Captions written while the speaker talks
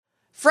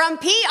From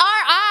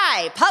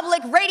PRI,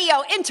 Public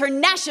Radio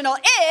International,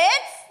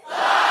 it's...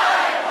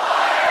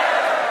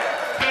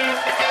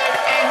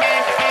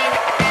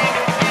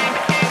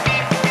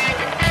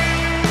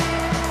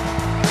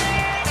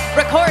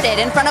 Recorded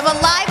in front of a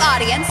live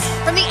audience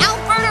from the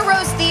Alberta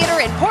Rose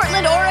Theatre in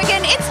Portland,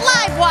 Oregon, it's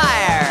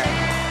Livewire.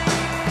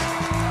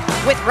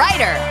 With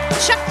writer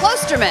Chuck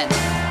Klosterman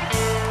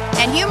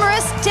and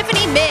humorist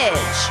Tiffany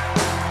Midge.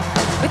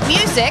 With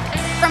music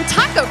from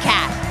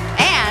Tacocat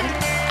and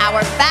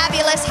our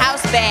fabulous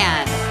house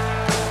band.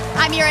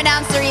 I'm your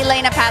announcer,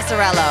 Elena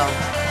Passarello.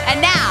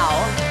 And now,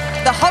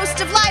 the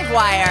host of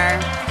Livewire,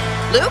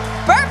 Luke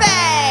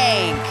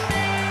Burbank.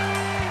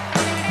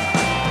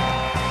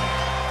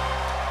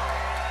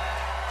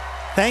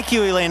 Thank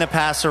you, Elena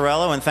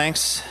Passarello, and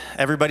thanks,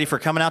 everybody, for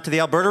coming out to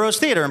the Alberta Rose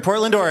Theatre in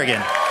Portland,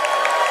 Oregon.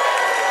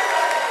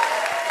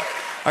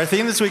 Our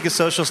theme this week is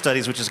social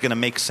studies, which is going to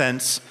make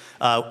sense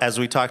as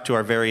we talk to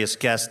our various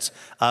guests.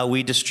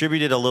 We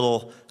distributed a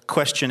little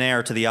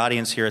questionnaire to the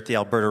audience here at the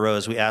Alberta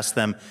Rose. We asked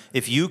them,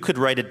 if you could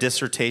write a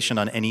dissertation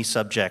on any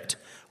subject,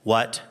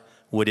 what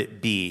would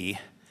it be?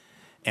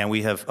 And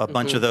we have a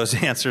bunch of those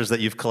answers that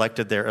you've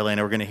collected there,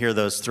 Elena. We're going to hear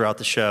those throughout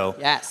the show.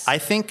 Yes. I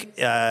think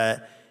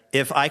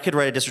if I could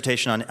write a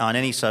dissertation on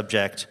any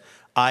subject,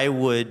 I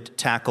would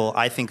tackle,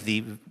 I think,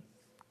 the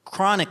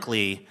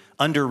chronically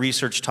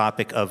under-researched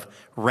topic of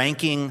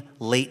ranking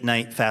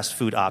late-night fast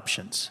food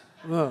options.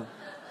 Whoa.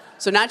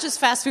 So not just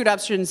fast food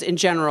options in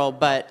general,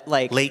 but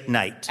like... Late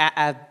night.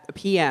 At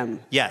PM.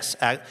 Yes.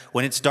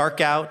 When it's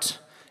dark out,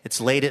 it's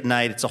late at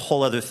night, it's a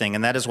whole other thing.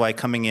 And that is why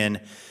coming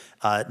in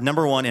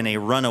number one in a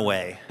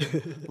runaway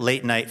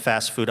late-night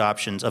fast food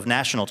options of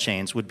national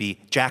chains would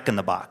be Jack in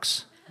the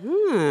Box.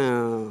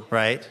 Oh.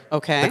 Right?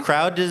 Okay. The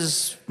crowd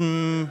is...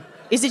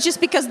 Is it just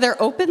because they're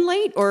open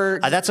late, or...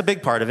 that's a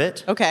big part of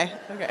it. Okay.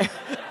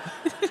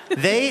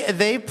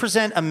 They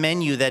present a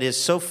menu that is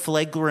so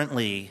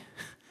flagrantly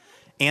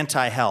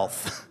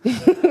anti-health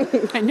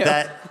I know.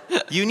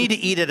 that you need to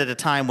eat it at a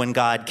time when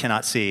God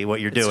cannot see what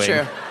you're doing.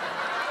 It's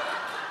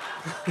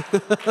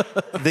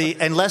true.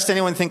 And lest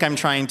anyone think I'm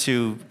trying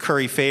to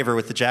curry favor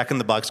with the Jack in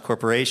the Box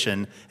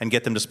Corporation and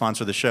get them to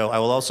sponsor the show, I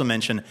will also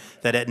mention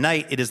that at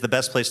night it is the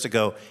best place to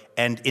go,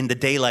 and in the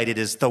daylight it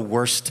is the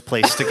worst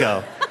place to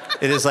go.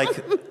 It is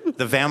like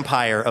the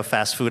vampire of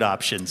fast food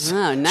options.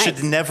 Oh, nice.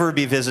 Should never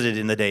be visited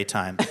in the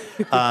daytime.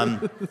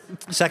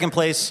 Second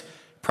place,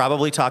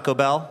 probably Taco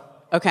Bell.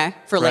 Okay,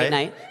 for late Right?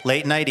 night.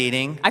 Late night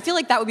eating. I feel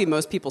like that would be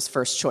most people's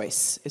first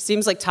choice. It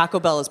seems like Taco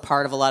Bell is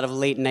part of a lot of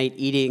late night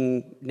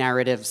eating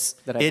narratives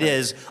that I've heard. It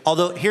is.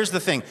 Although, here's the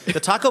thing.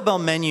 The Taco Bell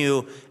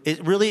menu,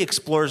 it really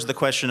explores the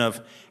question of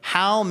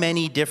how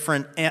many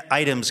different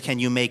items can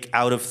you make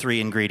out of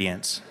 3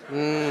 ingredients?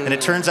 And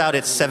it turns out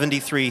it's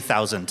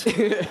 73,000.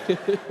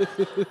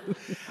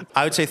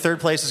 I would say third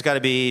place has got to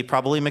be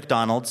probably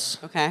McDonald's.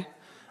 Okay.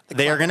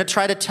 They are going to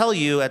try to tell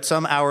you at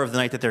some hour of the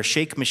night that their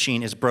shake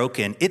machine is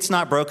broken. It's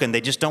not broken. They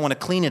just don't want to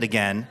clean it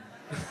again.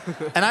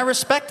 And I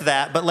respect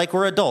that, but like,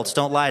 we're adults.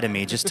 Don't lie to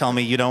me. Just tell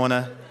me you don't want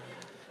to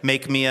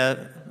make me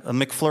a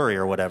McFlurry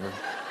or whatever.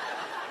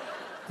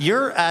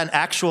 You're an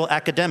actual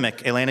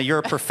academic, Elena. You're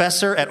a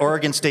professor at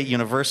Oregon State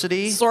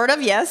University. Sort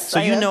of, yes. So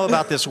you know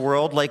about this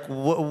world. Like,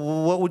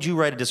 what would you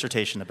write a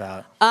dissertation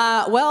about?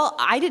 Well,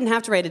 I didn't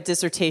have to write a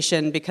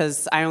dissertation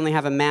because I only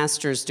have a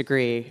master's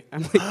degree.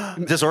 I'm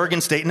like, Does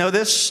Oregon State know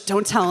this?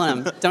 don't tell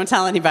him. Don't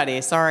tell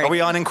anybody. Sorry. Are we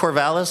on in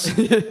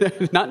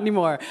Corvallis? Not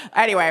anymore.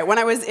 Anyway, when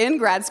I was in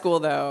grad school,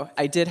 though,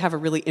 I did have a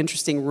really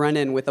interesting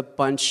run-in with a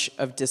bunch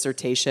of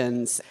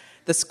dissertations.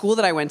 The school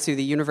that I went to,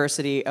 the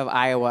University of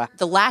Iowa,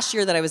 the last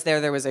year that I was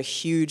there was a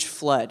huge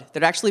flood.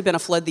 There'd actually been a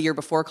flood the year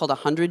before called a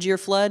 100-year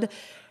flood.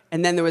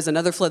 And then there was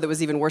another flood that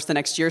was even worse the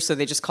next year, so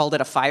they just called it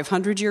a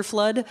 500-year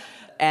flood.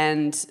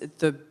 And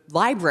the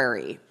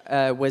library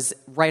was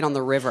right on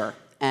the river.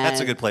 And That's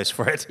a good place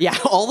for it. yeah,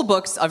 all the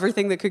books,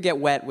 everything that could get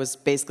wet was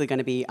basically going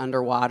to be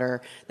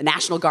underwater. The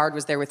National Guard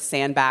was there with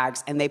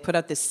sandbags, and they put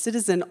out this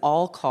citizen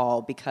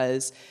all-call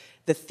because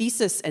the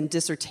thesis and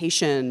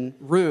dissertation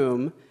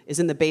room is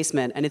in the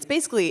basement. And it's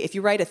basically, if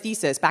you write a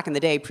thesis, back in the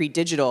day,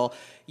 pre-digital,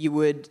 you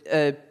would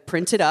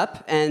print it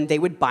up, and they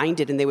would bind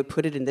it, and they would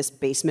put it in this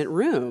basement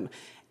room.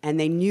 And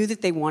they knew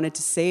that they wanted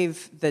to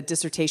save the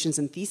dissertations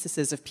and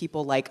theses of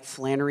people like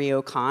Flannery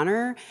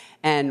O'Connor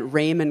and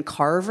Raymond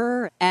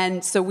Carver.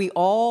 And so we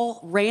all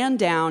ran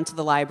down to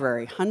the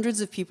library,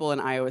 hundreds of people in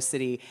Iowa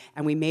City,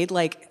 and we made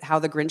like How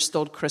the Grinch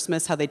Stole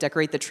Christmas, how they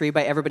decorate the tree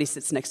by everybody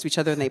sits next to each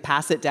other and they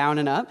pass it down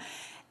and up.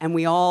 And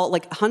we all,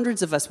 like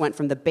hundreds of us, went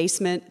from the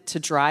basement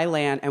to dry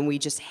land, and we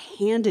just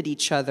handed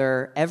each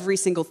other every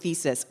single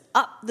thesis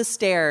up the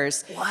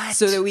stairs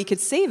so that we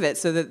could save it,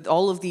 so that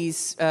all of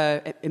these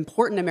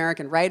important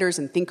American writers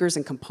and thinkers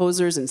and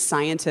composers and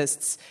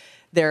scientists,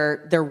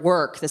 their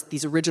work,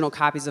 these original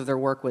copies of their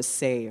work was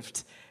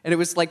saved. And it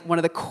was like one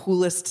of the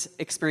coolest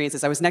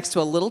experiences. I was next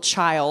to a little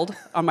child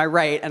on my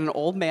right and an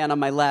old man on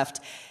my left.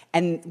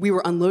 And we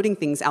were unloading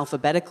things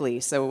alphabetically.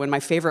 So when my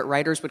favorite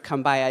writers would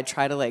come by, I'd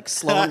try to like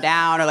slow them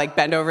down or like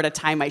bend over to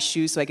tie my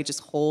shoes so I could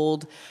just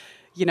hold,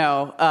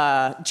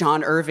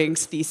 John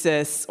Irving's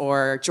thesis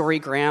or Jory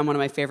Graham, one of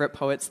my favorite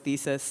poets'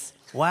 thesis.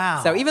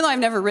 Wow. So even though I've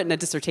never written a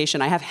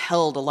dissertation, I have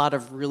held a lot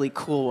of really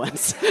cool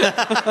ones.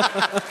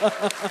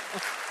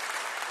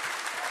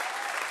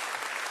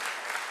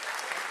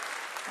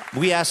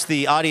 We asked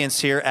the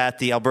audience here at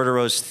the Alberta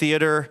Rose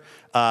Theater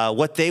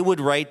what they would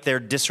write their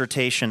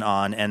dissertation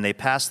on, and they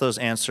passed those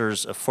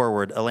answers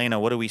forward. Elena,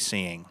 what are we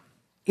seeing?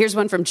 Here's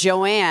one from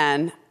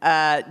Joanne.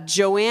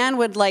 Joanne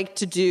would like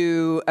to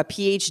do a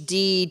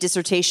PhD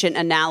dissertation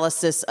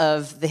analysis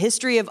of the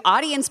history of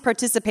audience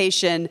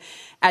participation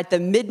at the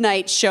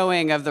midnight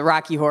showing of the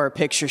Rocky Horror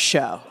Picture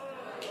Show.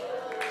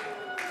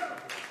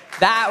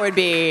 That would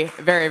be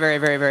very, very,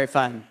 very, very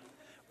fun.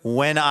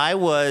 When I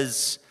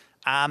was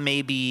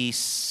maybe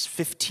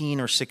 15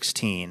 or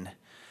 16,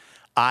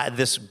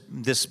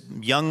 this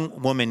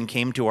young woman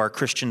came to our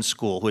Christian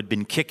school who had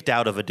been kicked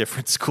out of a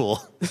different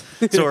school.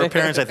 So her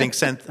parents, I think,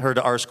 sent her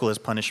to our school as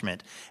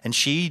punishment. And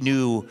she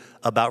knew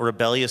about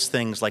rebellious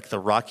things like the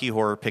Rocky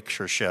Horror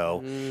Picture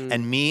Show.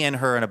 And me and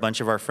her and a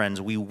bunch of our friends,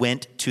 we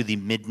went to the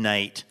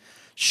midnight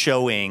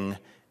showing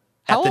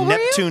at the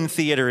Neptune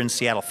Theater in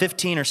Seattle,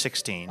 15 or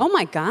 16. Oh,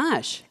 my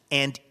gosh.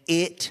 And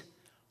it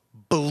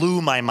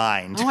blew my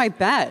mind. Oh, I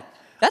bet.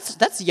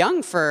 That's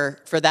young for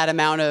that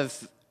amount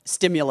of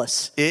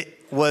stimulus. It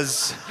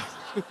was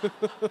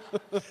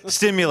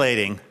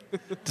stimulating,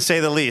 to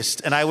say the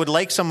least. And I would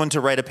like someone to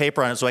write a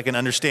paper on it so I can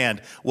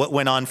understand what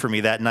went on for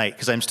me that night,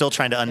 because I'm still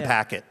trying to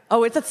unpack it.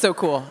 Oh, that's so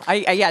cool.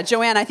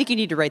 Joanne, I think you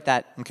need to write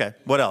that. Okay,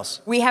 what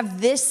else? We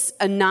have this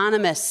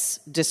anonymous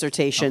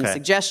dissertation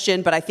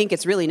suggestion, but I think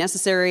it's really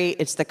necessary.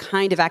 It's the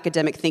kind of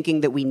academic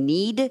thinking that we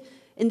need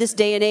in this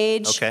day and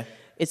age. Okay.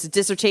 It's a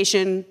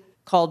dissertation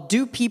called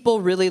 "Do People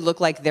Really Look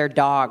Like Their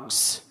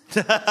Dogs?"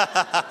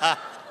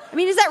 I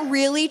mean, is that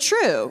really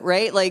true,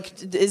 right?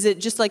 Like, is it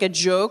just like a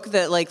joke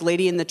that like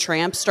Lady and the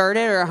Tramp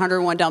started or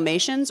 101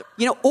 Dalmatians?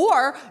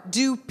 Or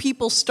do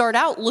people start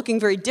out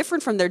looking very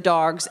different from their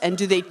dogs, and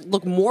do they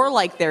look more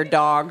like their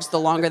dogs the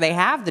longer they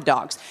have the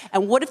dogs?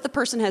 And what if the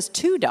person has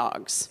two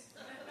dogs?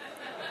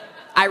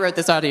 I wrote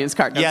this audience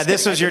card. Yeah,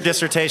 this was your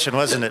dissertation,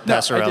 wasn't it,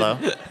 Passarello?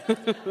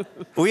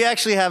 We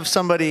actually have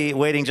somebody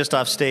waiting just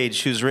off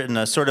stage who's written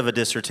a sort of a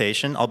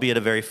dissertation, albeit a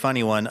very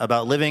funny one,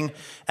 about living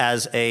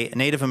as a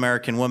Native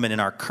American woman in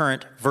our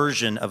current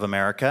version of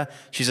America.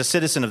 She's a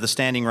citizen of the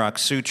Standing Rock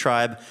Sioux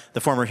tribe, the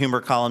former humor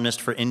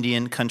columnist for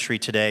Indian Country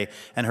Today,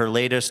 and her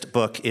latest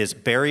book is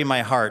Bury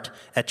My Heart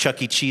at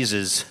Chuck E.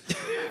 Cheese's.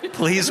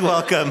 Please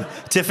welcome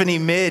Tiffany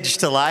Midge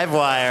to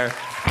Livewire.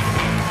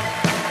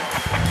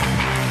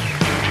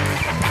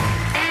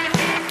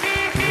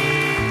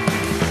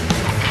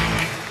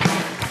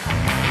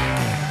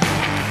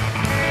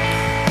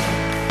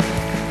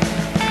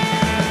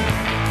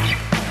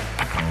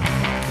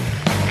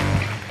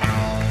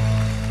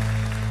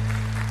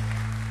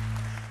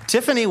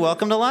 Tiffany,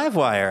 welcome to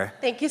Livewire.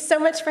 Thank you so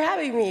much for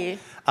having me.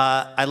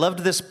 I loved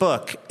this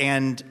book,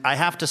 and I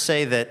have to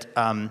say that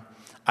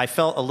I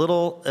felt a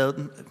little,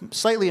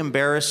 slightly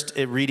embarrassed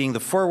at reading the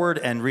foreword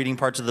and reading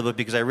parts of the book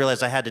because I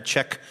realized I had to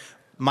check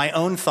my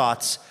own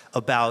thoughts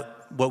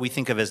about what we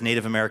think of as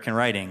Native American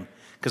writing.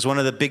 Because one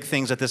of the big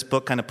things that this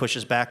book kind of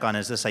pushes back on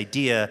is this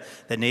idea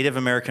that Native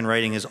American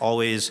writing is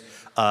always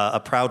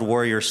a proud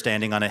warrior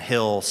standing on a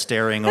hill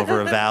staring over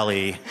a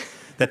valley.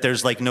 That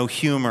there's like no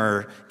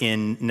humor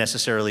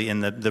necessarily in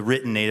the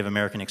written Native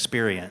American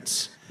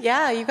experience.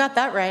 Yeah, you got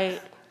that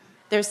right.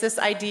 There's this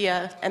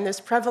idea and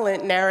this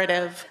prevalent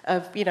narrative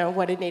of,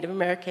 what a Native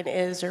American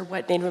is or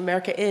what Native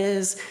America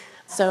is.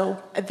 So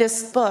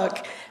this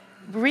book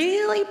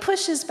really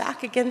pushes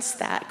back against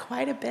that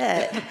quite a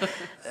bit.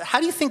 How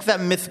do you think that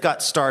myth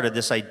got started,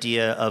 this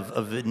idea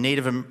of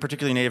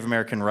particularly Native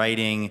American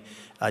writing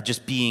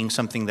just being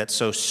something that's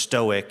so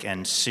stoic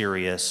and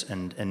serious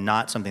and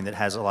not something that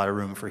has a lot of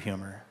room for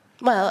humor?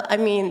 Well, I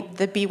mean,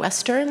 the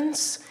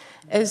B-Westerns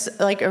is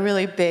like a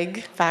really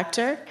big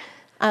factor.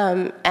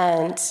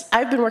 And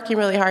I've been working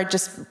really hard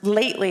just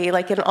lately,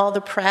 like in all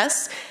the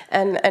press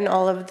and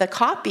all of the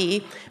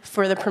copy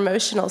for the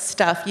promotional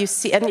stuff. You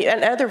see,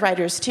 and other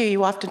writers too,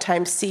 you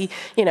oftentimes see,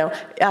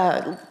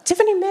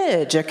 Tiffany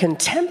Midge, a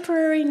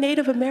contemporary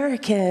Native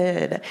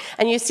American.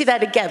 And you see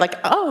that again, like,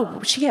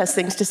 oh, she has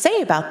things to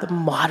say about the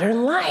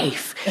modern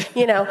life,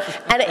 And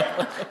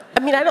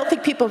I don't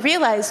think people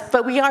realize,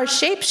 but we are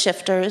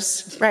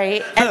shapeshifters,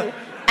 right?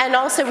 And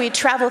also we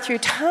travel through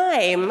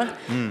time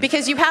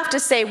because you have to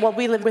say, well,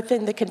 we live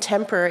within the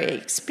contemporary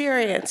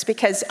experience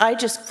because I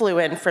just flew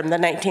in from the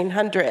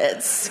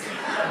 1900s.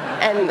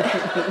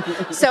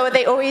 And so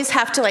they always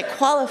have to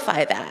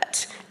qualify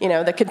that,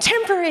 the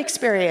contemporary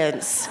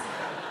experience.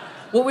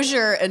 What was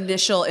your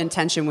initial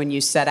intention when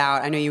you set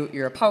out? I know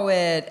you're a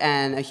poet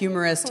and a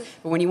humorist,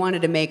 but when you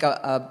wanted to make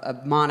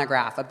a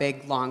monograph, a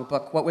big, long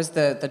book, what was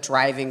the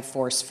driving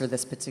force for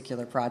this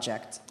particular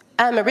project?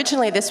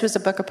 Originally, this was a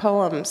book of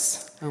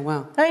poems. Oh,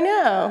 wow. I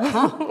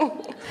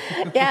know.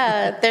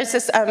 Yeah, there's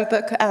this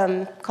book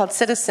called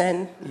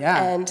Citizen.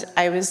 Yeah. And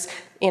I was,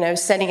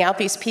 sending out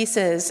these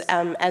pieces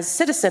as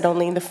Citizen,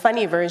 only the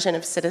funny version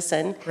of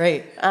Citizen.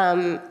 Great.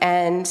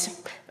 And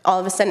all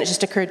of a sudden, it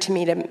just occurred to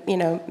me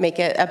to, make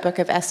it a book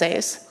of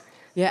essays.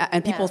 Yeah,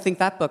 and people think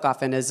that book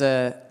often is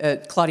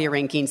a Claudia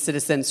Rankine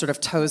Citizen sort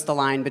of toes the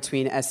line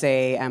between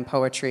essay and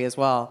poetry as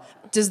well.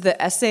 Does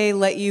the essay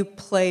let you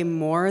play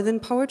more than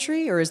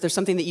poetry, or is there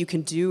something that you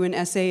can do in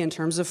essay in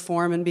terms of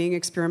form and being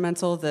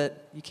experimental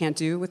that you can't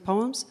do with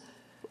poems?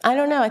 I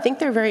don't know. I think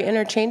they're very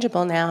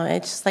interchangeable now.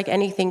 It's just like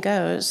anything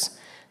goes.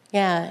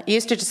 Yeah, it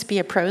used to just be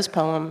a prose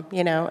poem,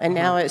 and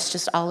now it's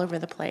just all over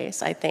the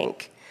place, I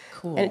think.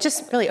 Cool. And it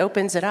just really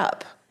opens it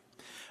up.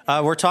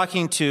 We're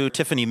talking to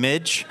Tiffany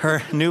Midge.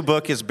 Her new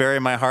book is Bury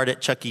My Heart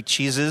at Chuck E.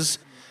 Cheese's.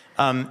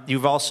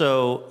 You've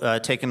also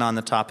taken on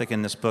the topic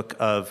in this book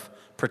of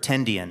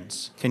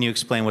pretendians. Can you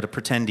explain what a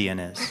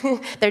pretendian is?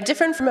 They're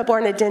different from a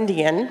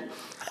born-a-dindian.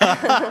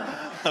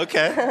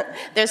 Okay.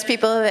 There's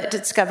people that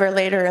discover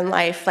later in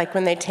life, like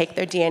when they take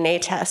their DNA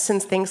tests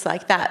and things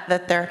like that,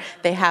 that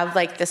they have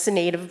like this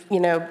native,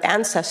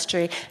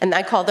 ancestry, and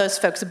I call those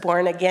folks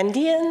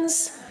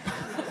born-againdians.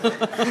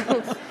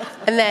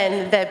 And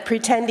then the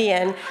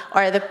pretendian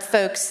are the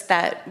folks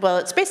that, well,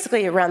 it's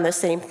basically around the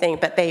same thing,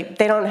 but they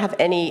don't have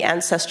any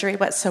ancestry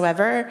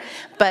whatsoever,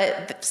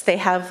 but they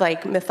have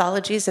like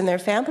mythologies in their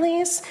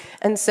families,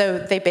 and so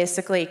they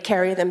basically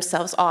carry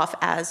themselves off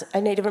as a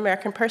Native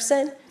American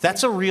person.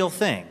 That's a real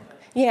thing.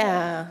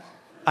 Yeah.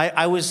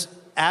 I was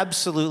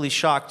absolutely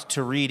shocked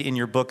to read in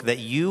your book that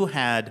you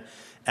had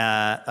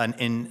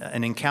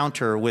an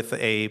encounter with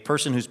a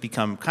person who's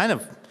become kind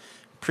of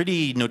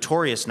pretty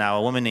notorious now,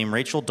 a woman named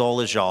Rachel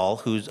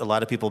Dolezal, who a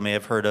lot of people may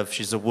have heard of.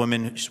 She's a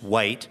woman who's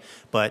white,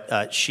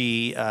 but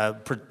she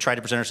tried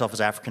to present herself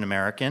as African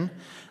American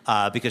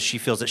because she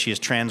feels that she is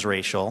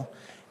transracial.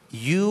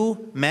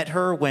 You met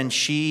her when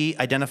she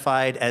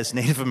identified as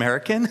Native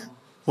American?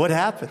 What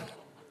happened?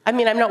 I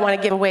mean, I don't want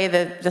to give away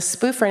the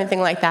spoof or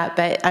anything like that,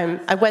 but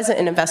I wasn't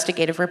an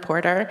investigative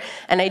reporter,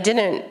 and I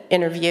didn't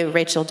interview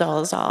Rachel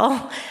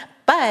Dolezal.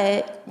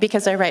 But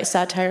because I write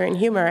satire and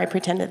humor, I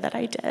pretended that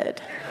I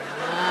did.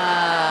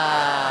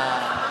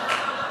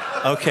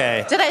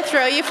 Okay. Did I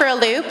throw you for a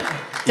loop?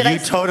 You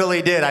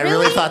totally did. I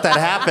really thought that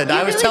happened.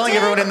 I was really telling did?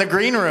 everyone in the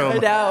green room. I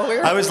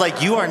know. I was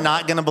like, you are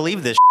not going to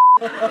believe this.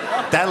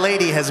 That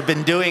lady has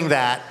been doing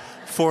that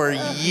for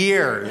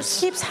years.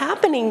 It keeps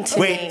happening to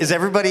me. Wait, is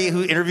everybody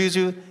who interviews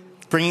you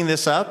bringing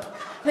this up?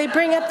 They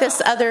bring up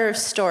this other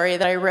story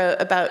that I wrote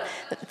about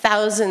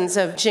thousands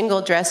of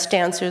jingle dress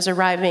dancers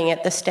arriving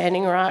at the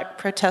Standing Rock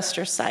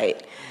protester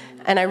site.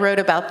 And I wrote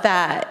about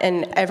that,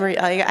 and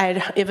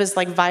it was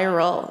like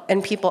viral,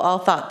 and people all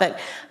thought that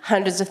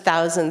hundreds of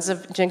thousands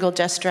of jingle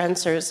dress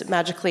dancers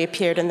magically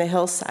appeared in the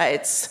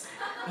hillsides.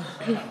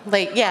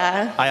 Like,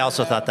 yeah. I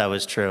also thought that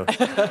was true.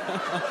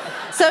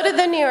 So did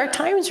the New York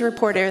Times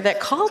reporter that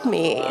called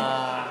me.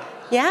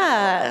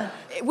 Yeah.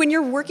 When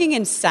you're working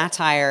in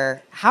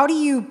satire, how do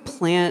you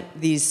plant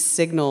these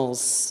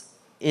signals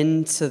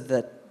into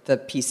the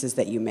pieces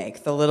that you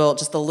make? The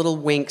little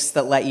winks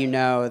that let you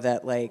know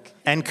that, like...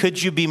 And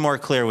could you be more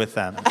clear with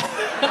them?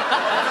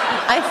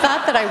 I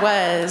thought that I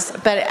was,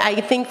 but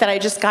I think that I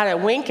just got to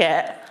wink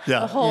it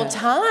the whole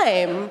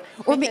time.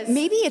 Or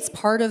maybe it's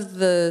part of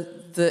the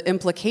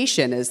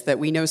implication is that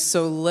we know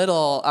so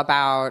little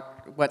about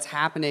what's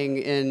happening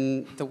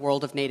in the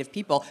world of Native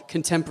people,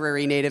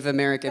 contemporary Native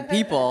American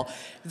people,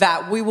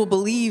 that we will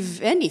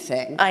believe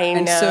anything. I know.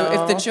 And so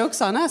if the joke's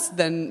on us,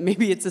 then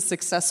maybe it's a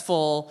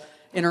successful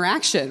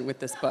interaction with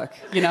this book,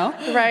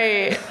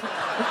 Right.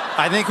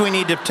 I think we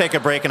need to take a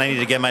break, and I need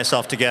to get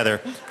myself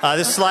together.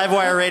 This is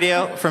Livewire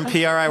Radio from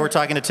PRI. We're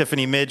talking to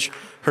Tiffany Midge.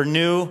 Her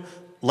new,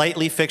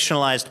 lightly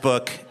fictionalized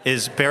book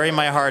is Bury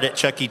My Heart at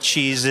Chuck E.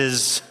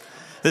 Cheese's.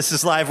 This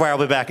is Livewire. I'll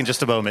be back in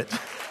just a moment.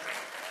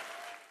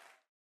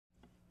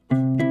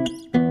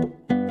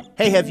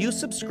 Hey, have you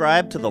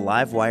subscribed to the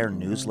Livewire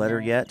newsletter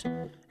yet?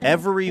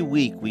 Every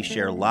week we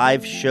share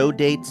live show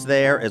dates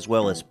there, as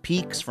well as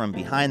peeks from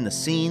behind the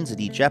scenes at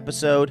each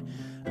episode.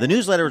 The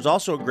newsletter is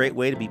also a great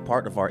way to be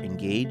part of our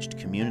engaged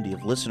community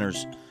of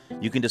listeners.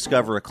 You can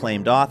discover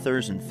acclaimed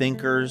authors and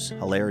thinkers,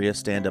 hilarious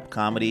stand-up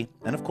comedy,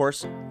 and of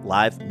course,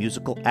 live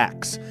musical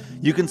acts.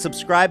 You can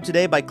subscribe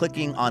today by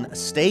clicking on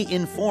Stay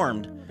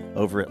Informed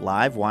over at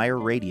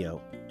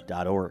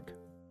livewireradio.org.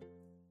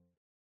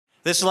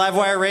 This is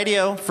Livewire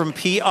Radio from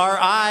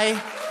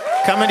PRI,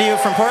 coming to you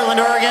from Portland,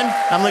 Oregon.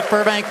 I'm Luke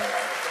Burbank.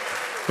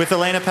 With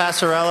Elena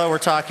Passarello, we're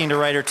talking to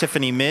writer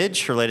Tiffany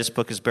Midge. Her latest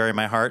book is Bury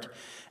My Heart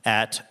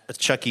at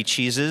Chuck E.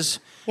 Cheese's.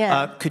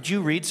 Yeah. Could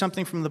you read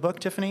something from the book,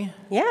 Tiffany?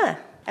 Yeah,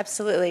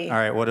 absolutely. All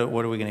right, what are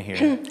we going to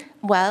hear?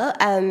 Well,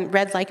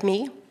 Red Like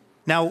Me.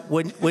 Now,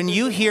 when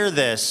you hear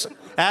this,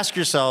 ask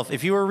yourself,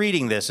 if you were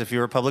reading this, if you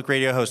were a public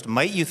radio host,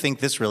 might you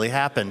think this really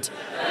happened?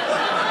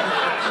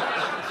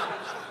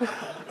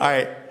 All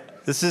right.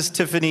 This is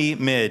Tiffany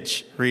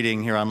Midge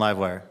reading here on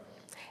Livewire.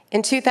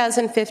 In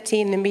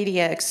 2015, the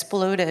media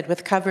exploded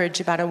with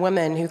coverage about a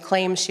woman who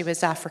claimed she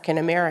was African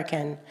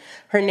American.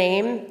 Her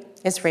name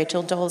is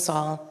Rachel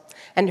Dolezal,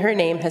 and her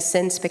name has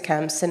since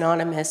become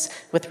synonymous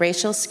with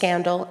racial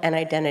scandal and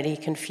identity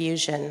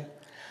confusion.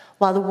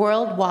 While the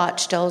world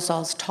watched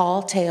Dolezal's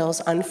tall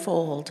tales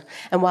unfold,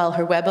 and while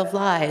her web of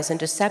lies and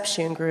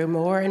deception grew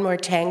more and more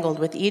tangled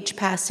with each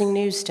passing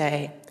news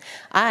day,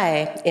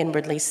 I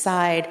inwardly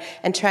sighed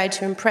and tried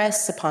to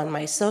impress upon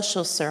my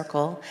social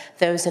circle,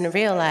 those in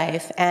real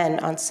life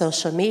and on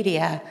social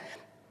media,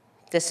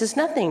 this is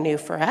nothing new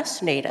for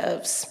us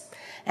natives.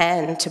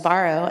 And to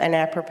borrow an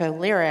apropos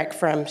lyric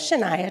from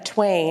Shania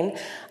Twain,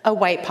 a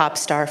white pop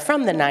star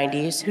from the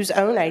 90s whose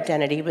own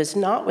identity was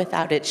not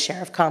without its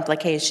share of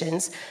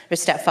complications, her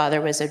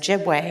stepfather was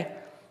Ojibwe,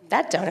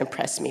 that don't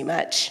impress me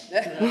much.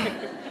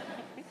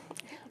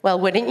 Well,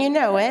 wouldn't you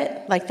know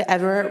it, like the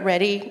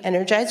ever-ready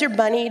Energizer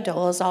Bunny,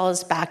 Dolezal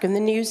is back in the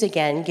news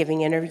again,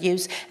 giving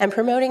interviews and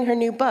promoting her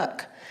new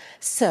book.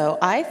 So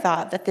I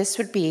thought that this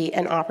would be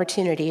an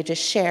opportunity to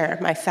share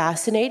my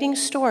fascinating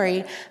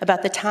story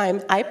about the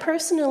time I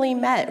personally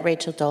met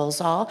Rachel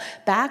Dolezal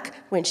back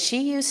when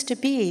she used to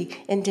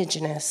be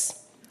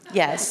Indigenous.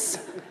 Yes,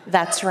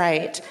 that's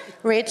right.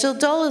 Rachel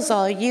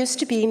Dolezal used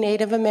to be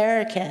Native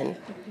American,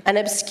 an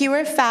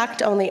obscure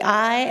fact only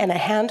I and a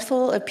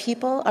handful of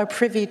people are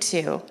privy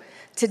to.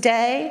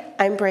 Today,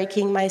 I'm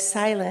breaking my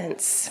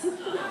silence.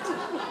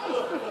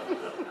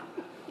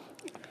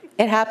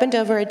 It happened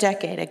over a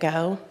decade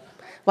ago,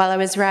 while I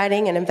was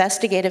writing an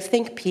investigative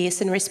think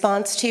piece in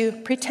response to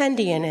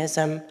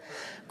pretendianism.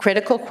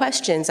 Critical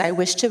questions I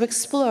wished to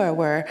explore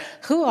were,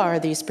 who are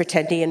these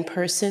pretendian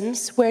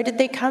persons? Where did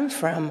they come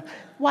from?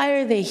 Why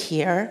are they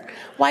here?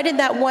 Why did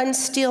that one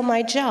steal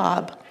my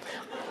job?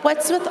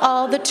 What's with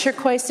all the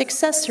turquoise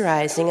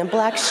accessorizing and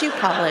black shoe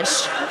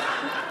polish?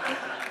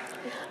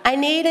 I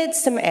needed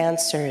some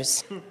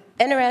answers.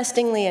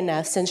 Interestingly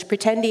enough, since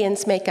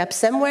pretendians make up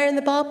somewhere in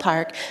the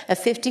ballpark of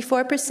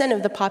 54%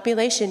 of the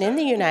population in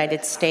the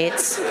United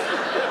States,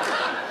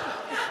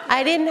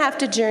 I didn't have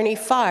to journey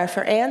far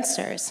for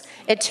answers.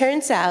 It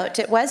turns out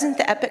it wasn't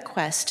the epic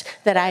quest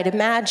that I'd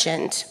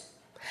imagined.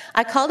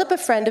 I called up a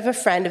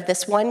friend of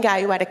this one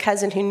guy who had a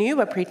cousin who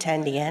knew a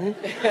pretendian,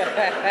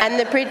 and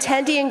the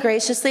pretendian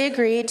graciously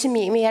agreed to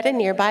meet me at a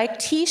nearby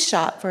tea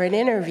shop for an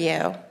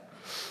interview.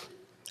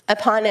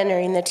 Upon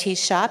entering the tea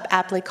shop,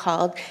 aptly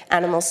called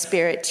Animal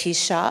Spirit Tea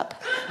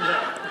Shop,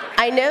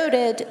 I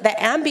noted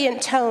the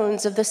ambient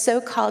tones of the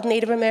so-called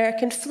Native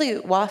American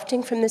flute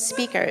wafting from the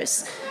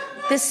speakers,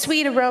 the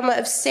sweet aroma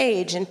of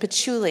sage and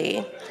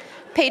patchouli,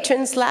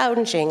 patrons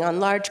lounging on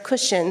large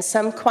cushions,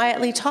 some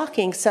quietly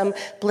talking, some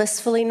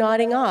blissfully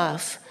nodding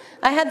off.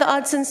 I had the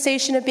odd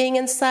sensation of being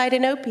inside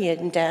an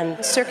opium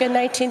den, circa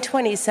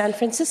 1920 San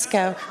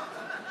Francisco.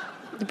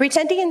 The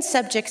pretendian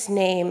subject's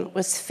name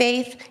was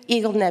Faith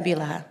Eagle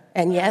Nebula,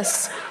 and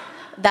yes,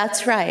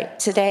 that's right,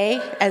 today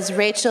as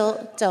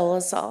Rachel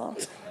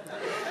Dolezal.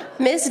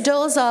 Miss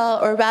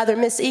Dolezal, or rather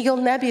Miss Eagle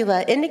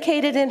Nebula,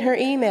 indicated in her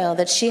email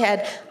that she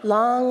had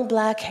long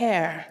black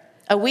hair,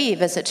 a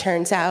weave as it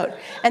turns out,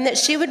 and that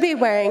she would be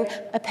wearing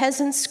a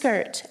peasant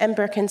skirt and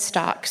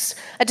Birkenstocks,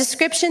 a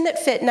description that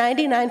fit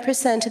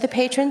 99% of the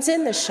patrons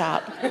in the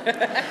shop,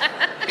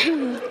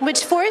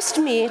 which forced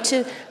me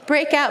to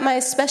break out my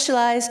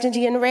specialized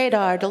Indian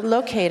radar to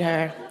locate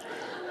her.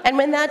 And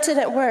when that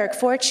didn't work,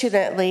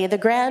 fortunately, the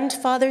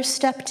grandfather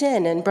stepped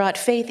in and brought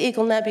Faith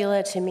Eagle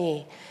Nebula to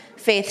me.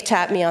 Faith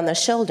tapped me on the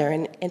shoulder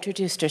and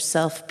introduced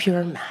herself,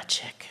 pure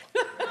magic.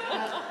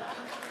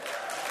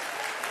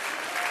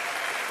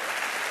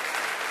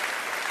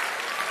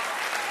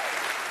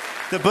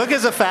 The book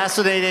is a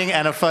fascinating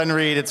and a fun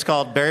read. It's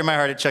called Bury My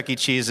Heart at Chuck E.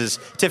 Cheese's.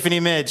 Tiffany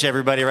Midge,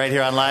 everybody, right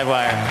here on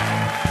Livewire.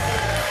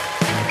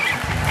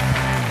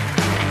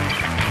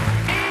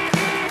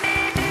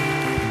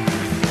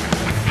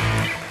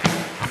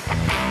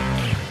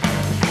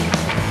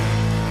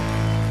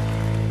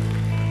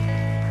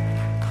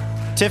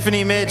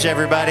 Tiffany Midge,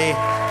 everybody.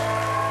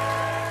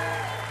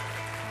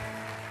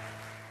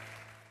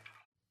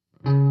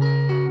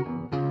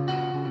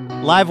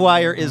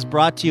 Livewire is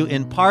brought to you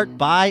in part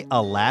by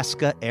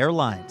Alaska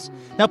Airlines.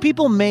 Now,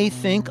 people may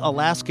think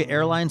Alaska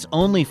Airlines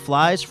only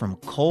flies from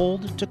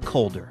cold to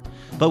colder,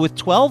 but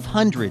with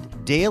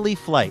 1,200 daily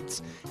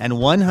flights and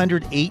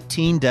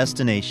 118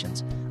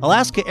 destinations,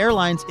 Alaska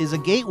Airlines is a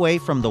gateway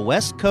from the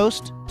West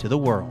Coast to the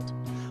world.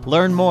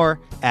 Learn more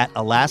at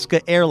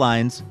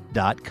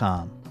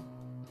alaskaairlines.com.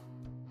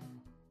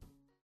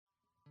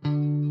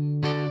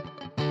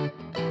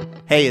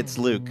 Hey, it's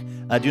Luke.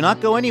 Do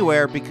not go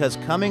anywhere, because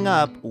coming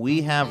up,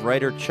 we have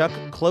writer Chuck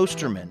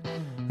Klosterman,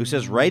 who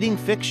says writing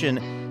fiction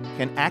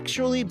can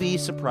actually be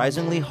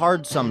surprisingly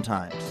hard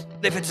sometimes.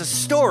 If it's a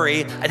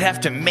story, I'd have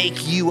to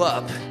make you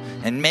up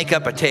and make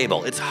up a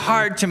table. It's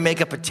hard to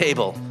make up a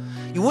table.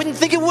 You wouldn't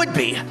think it would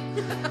be.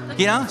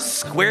 You know,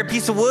 square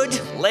piece of wood,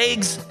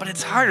 legs, but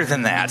it's harder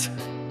than that.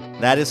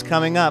 That is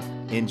coming up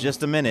in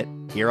just a minute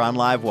here on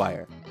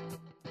Livewire.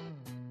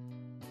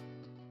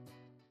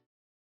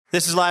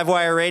 This is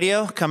Livewire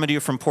Radio, coming to you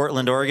from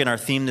Portland, Oregon. Our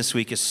theme this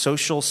week is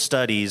social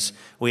studies.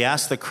 We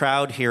asked the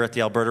crowd here at the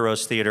Alberta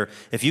Rose Theater,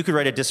 if you could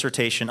write a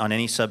dissertation on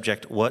any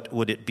subject, what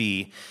would it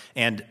be?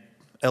 And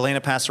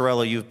Elena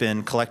Passarello, you've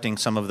been collecting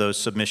some of those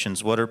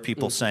submissions. What are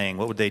people saying?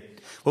 What would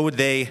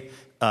they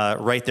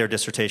write their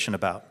dissertation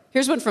about?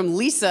 Here's one from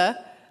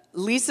Lisa.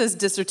 Lisa's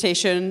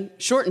dissertation,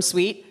 short and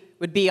sweet,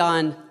 would be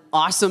on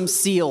awesome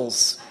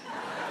seals.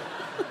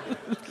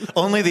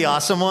 Only the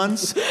awesome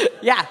ones?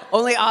 Yeah,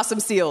 only awesome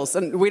seals.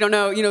 And we don't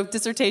know,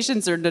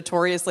 dissertations are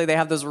notoriously, they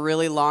have those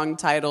really long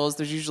titles.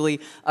 There's usually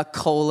a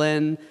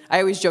colon. I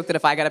always joke that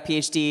if I got a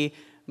PhD,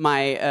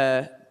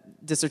 my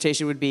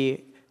dissertation would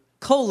be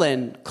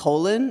colon,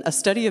 a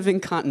study of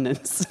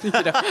incontinence.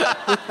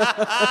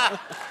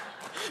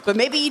 But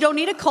maybe you don't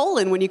need a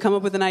colon when you come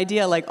up with an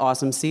idea like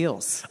awesome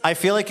seals. I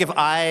feel like if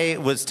I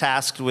was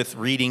tasked with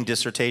reading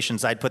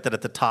dissertations, I'd put that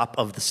at the top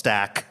of the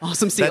stack.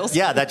 Awesome seals?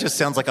 That just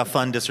sounds like a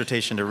fun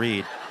dissertation to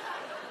read.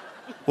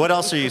 What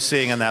else are you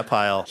seeing in that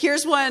pile?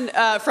 Here's one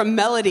from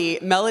Melody.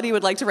 Melody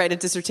would like to write a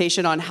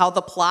dissertation on how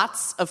the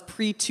plots of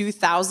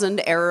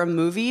pre-2000 era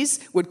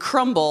movies would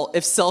crumble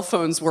if cell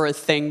phones were a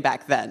thing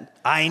back then.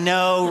 I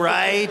know,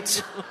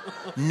 right?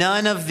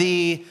 None of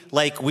the,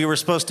 we were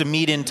supposed to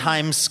meet in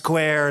Times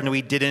Square and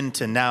we didn't,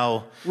 and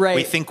now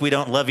we think we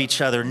don't love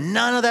each other.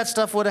 None of that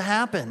stuff would have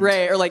happened.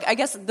 Right, or I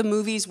guess the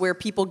movies where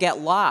people get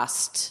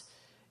lost.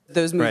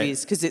 Those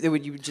movies, because you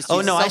would just.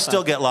 Oh no, I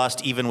still get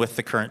lost even with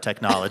the current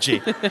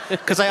technology,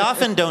 because I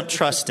often don't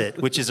trust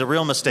it, which is a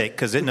real mistake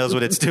because it knows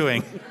what it's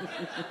doing.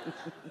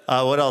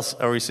 What else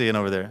are we seeing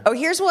over there? Oh,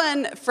 here's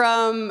one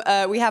from.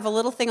 We have a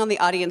little thing on the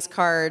audience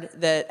card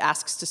that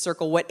asks to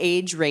circle what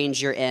age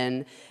range you're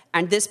in,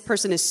 and this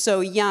person is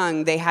so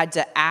young they had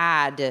to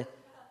add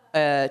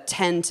a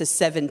 10 to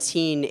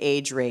 17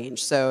 age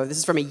range. So this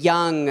is from a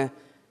young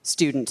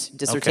student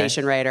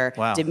dissertation writer,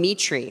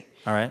 Dimitri.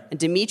 All right. And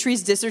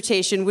Dimitri's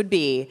dissertation would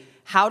be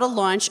how to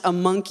launch a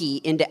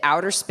monkey into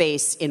outer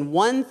space in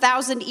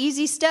 1,000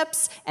 easy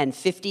steps and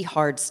 50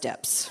 hard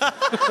steps.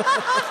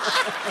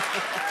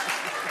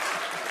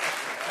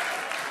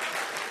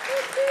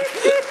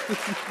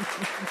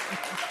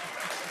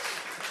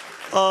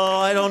 Oh,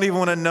 I don't even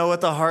want to know what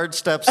the hard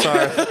steps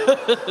are.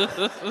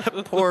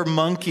 Poor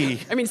monkey.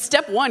 I mean,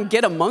 step one,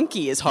 get a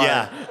monkey is hard.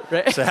 Yeah,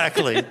 right?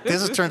 Exactly.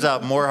 This turns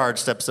out more hard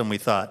steps than we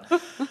thought.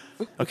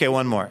 Okay,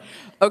 one more.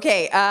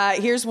 Okay,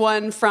 here's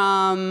one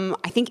from,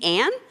 I think,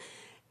 Anne.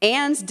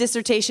 Anne's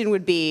dissertation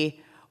would be,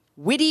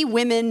 witty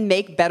women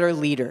make better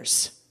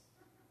leaders.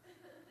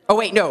 Oh,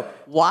 wait, no.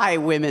 Why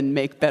women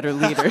make better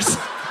leaders.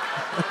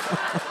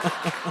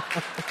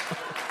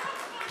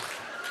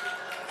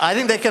 I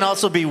think they can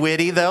also be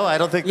witty, though. I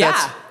don't think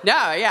that's...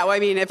 Well, I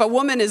mean, if a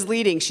woman is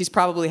leading, she's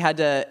probably had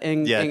to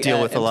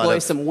deal with a lot employ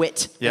of... some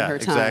wit in her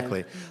time.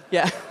 Exactly.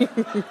 Yeah.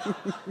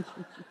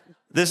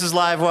 This is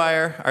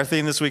Livewire. Our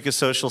theme this week is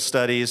social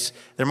studies.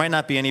 There might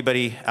not be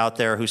anybody out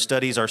there who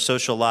studies our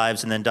social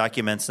lives and then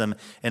documents them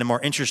in a more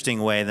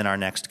interesting way than our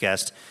next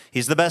guest.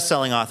 He's the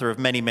best-selling author of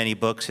many, many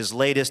books. His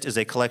latest is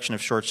a collection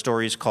of short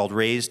stories called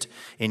Raised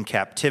in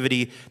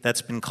Captivity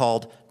that's been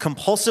called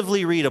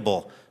compulsively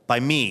readable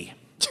by me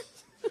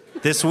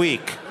this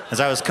week as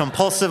I was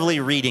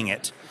compulsively reading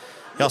it.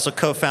 He also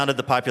co-founded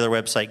the popular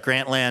website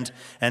Grantland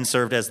and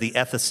served as the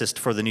ethicist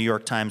for the New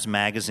York Times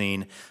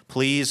Magazine.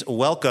 Please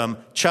welcome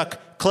Chuck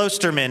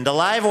Klosterman to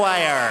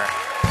Livewire.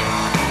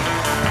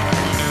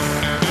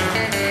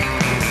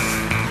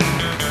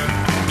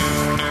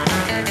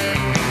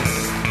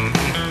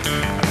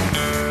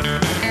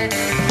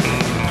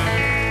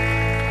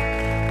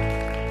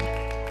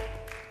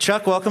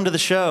 Chuck, welcome to the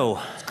show.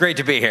 It's great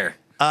to be here.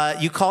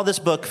 You call this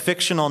book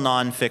fictional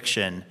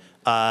nonfiction.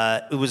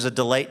 It was a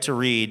delight to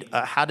read.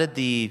 How did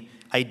the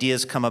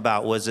ideas come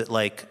about? Was it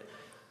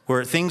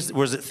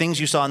things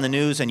you saw in the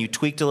news and you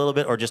tweaked a little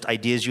bit, or just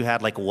ideas you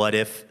had, like what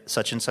if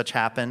such and such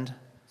happened?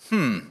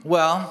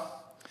 Well,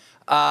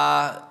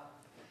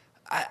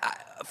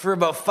 for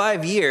about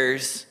 5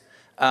 years,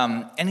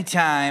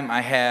 anytime I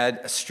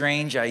had a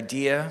strange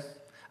idea,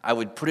 I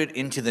would put it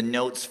into the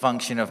notes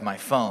function of my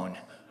phone.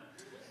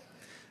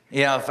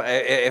 You know,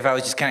 if I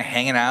was just kind of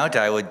hanging out,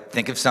 I would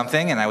think of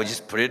something and I would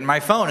just put it in my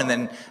phone. And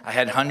then I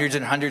had hundreds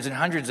and hundreds and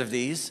hundreds of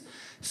these.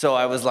 So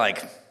I was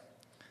like,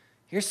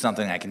 here's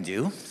something I can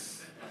do.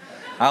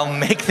 I'll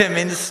make them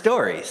into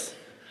stories.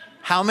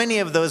 How many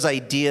of those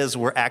ideas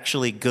were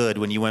actually good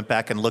when you went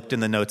back and looked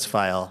in the notes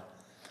file?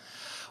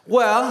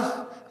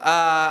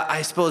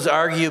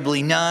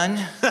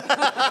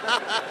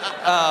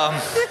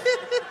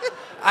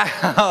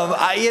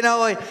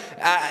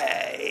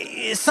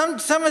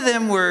 Some of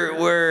them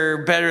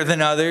were better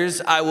than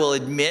others, I will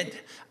admit.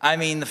 I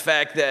mean, the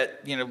fact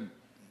that,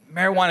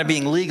 marijuana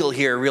being legal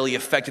here really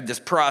affected this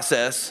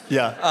process.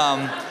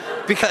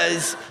 Yeah.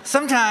 Because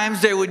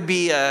sometimes there would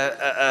be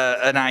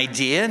an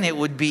idea and it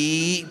would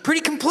be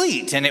pretty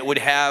complete, and it would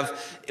have,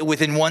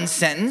 within one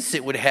sentence,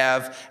 it would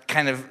have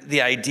kind of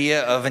the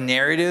idea of a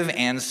narrative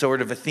and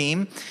sort of a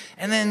theme.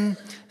 And then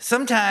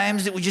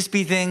sometimes it would just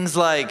be things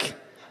like,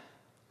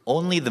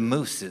 only the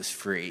moose is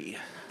free.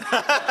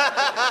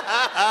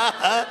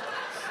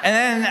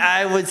 then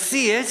I would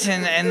see it,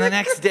 and the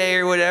next day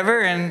or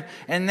whatever, and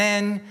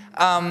then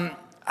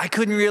I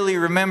couldn't really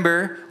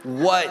remember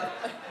what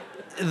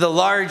the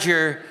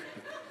larger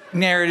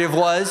narrative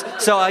was,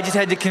 so I just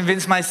had to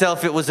convince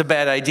myself it was a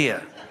bad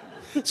idea.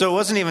 So it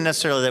wasn't even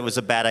necessarily that it was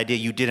a bad idea.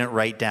 You didn't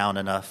write down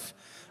enough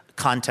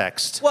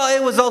context. Well,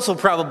 it was also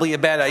probably a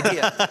bad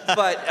idea,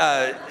 but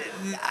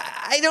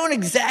I don't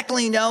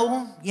exactly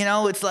know. You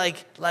know, it's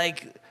like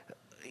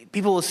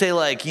people will say,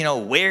 like, you know,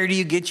 where do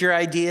you get your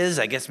ideas?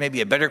 I guess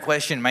maybe a better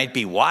question might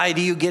be, why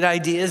do you get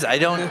ideas?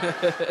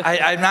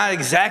 I'm not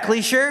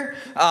exactly sure.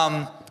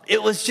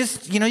 It was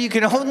just, you know, you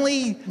can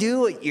only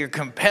do what you're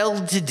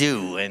compelled to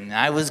do, and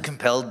I was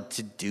compelled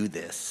to do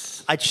this.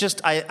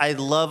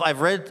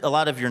 I've read a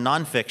lot of your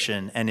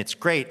nonfiction, and it's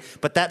great,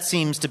 but that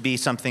seems to be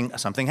something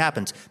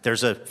happens.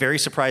 There's a very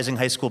surprising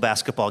high school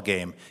basketball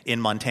game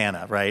in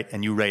Montana, right?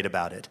 And you write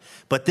about it.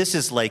 But this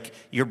is like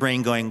your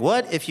brain going,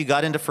 what if you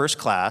got into first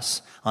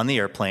class on the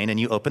airplane and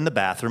you opened the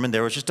bathroom and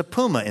there was just a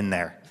puma in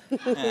there?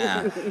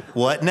 Yeah.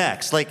 What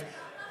next? Like,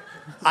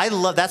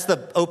 that's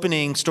the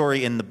opening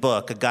story in the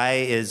book. A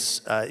guy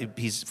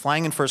he's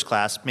flying in first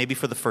class, maybe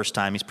for the first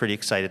time. He's pretty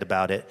excited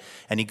about it.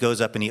 And he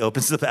goes up and he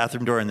opens the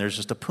bathroom door and there's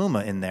just a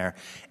puma in there.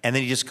 And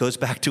then he just goes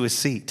back to his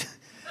seat.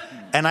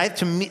 And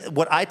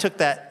what I took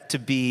that to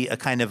be a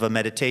kind of a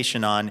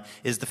meditation on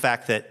is the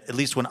fact that at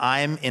least when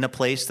I'm in a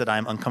place that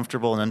I'm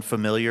uncomfortable and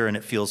unfamiliar and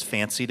it feels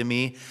fancy to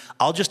me,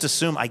 I'll just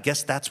assume, I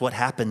guess that's what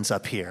happens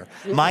up here.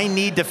 My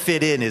need to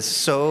fit in is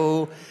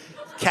so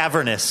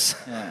cavernous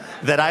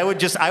that I would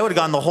have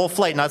gone the whole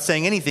flight not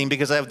saying anything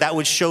because that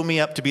would show me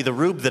up to be the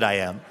rube that I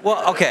am.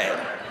 Well, okay.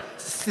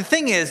 The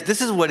thing is,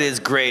 this is what is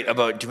great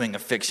about doing a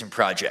fiction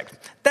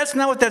project. That's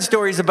not what that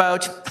story's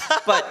about,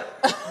 but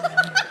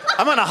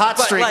I'm on a hot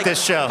streak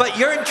this show. But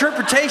your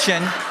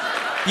interpretation,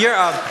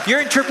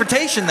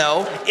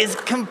 though, is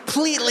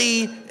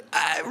completely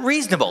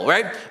reasonable,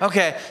 right?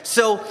 Okay.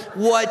 So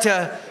what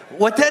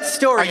that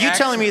story? Are you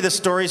telling me the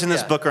stories in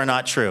this book are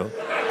not true?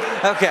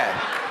 Okay.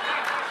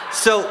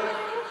 So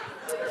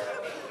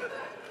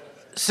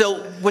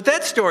what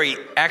that story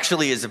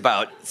actually is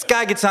about, this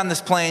guy gets on this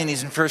plane,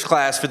 he's in first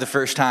class for the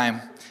first time,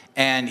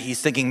 and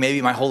he's thinking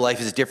maybe my whole life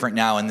is different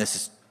now and this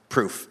is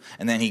proof.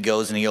 And then he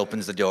goes and he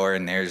opens the door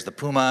and there's the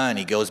puma, and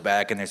he goes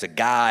back and there's a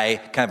guy,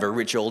 kind of a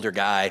rich older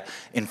guy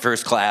in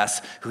first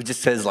class who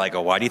just says like,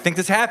 oh, why do you think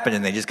this happened?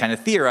 And they just kind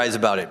of theorize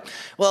about it.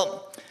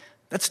 Well,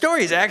 that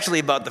story is actually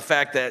about the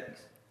fact that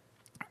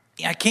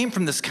I came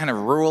from this kind of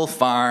rural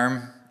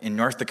farm in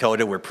North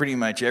Dakota where pretty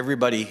much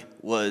everybody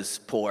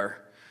was poor.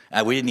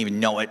 We didn't even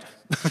know it.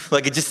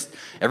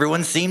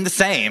 Everyone seemed the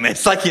same.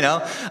 It's like, you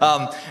know.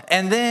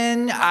 And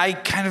then I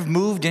kind of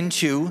moved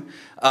into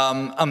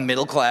a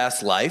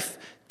middle-class life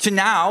to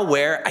now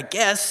where I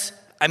guess,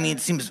 I mean, it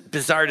seems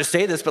bizarre to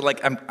say this, but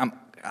like I'm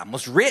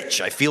almost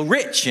rich. I feel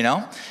rich, you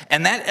know.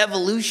 And that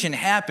evolution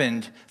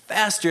happened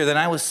faster than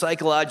I was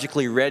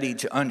psychologically ready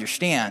to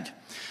understand.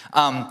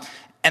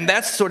 And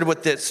that's sort of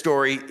what that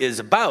story is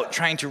about,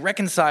 trying to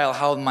reconcile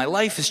how my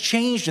life has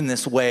changed in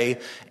this way,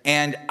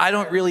 and I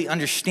don't really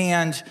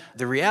understand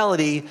the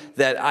reality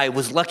that I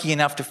was lucky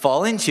enough to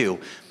fall into.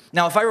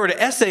 Now, if I wrote an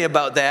essay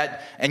about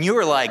that, and you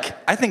were like,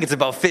 I think it's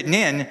about fitting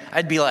in,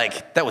 I'd be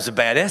like, that was a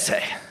bad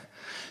essay.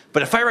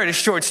 But if I write a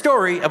short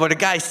story about a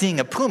guy seeing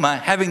a puma,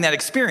 having that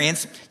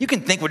experience, you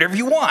can think whatever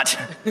you want.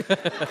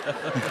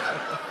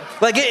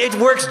 Like, it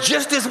works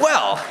just as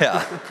well.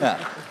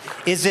 Yeah.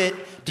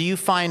 Do you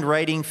find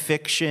writing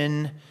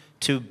fiction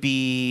to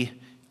be,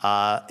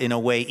 in a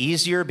way,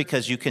 easier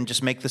because you can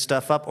just make the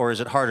stuff up, or is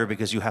it harder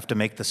because you have to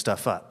make the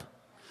stuff up?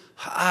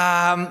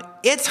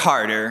 It's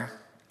harder.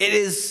 It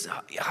is,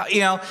 you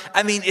know,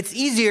 I mean, it's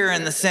easier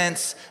in the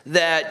sense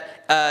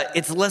that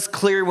it's less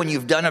clear when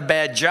you've done a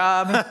bad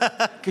job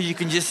because you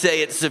can just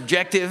say it's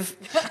subjective.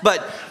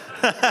 But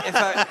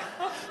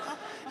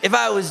if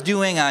I was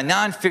doing a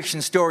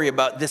nonfiction story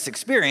about this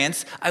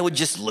experience, I would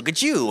just look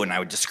at you and I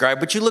would describe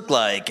what you look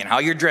like and how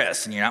you're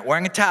dressed, and you're not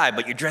wearing a tie,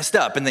 but you're dressed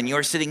up, and then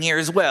you're sitting here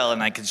as well,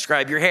 and I could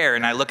describe your hair,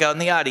 and I look out in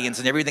the audience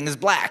and everything is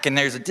black and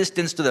there's a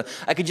distance to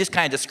I could just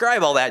kind of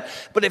describe all that.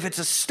 But if it's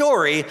a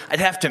story,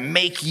 I'd have to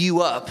make you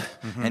up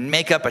and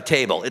make up a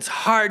table. It's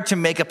hard to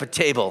make up a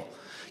table.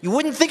 You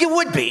wouldn't think it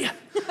would be.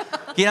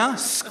 You know,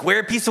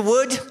 square piece of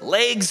wood,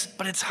 legs,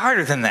 but it's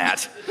harder than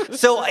that.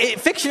 So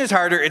fiction is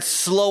harder, it's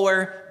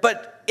slower,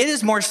 but it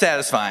is more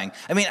satisfying.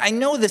 I mean, I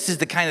know this is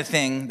the kind of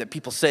thing that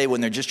people say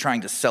when they're just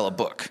trying to sell a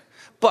book.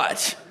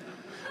 But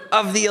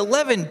of the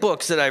 11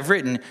 books that I've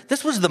written,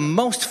 this was the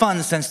most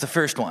fun since the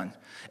first one.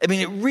 I mean,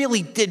 it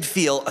really did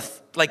feel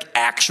like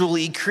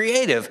actually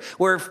creative,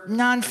 where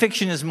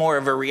nonfiction is more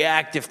of a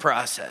reactive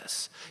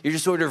process. You're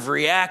just sort of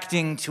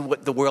reacting to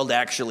what the world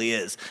actually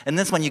is. And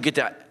this one you get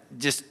to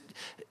just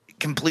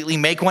completely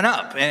make one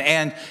up,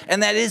 and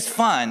that is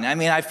fun. I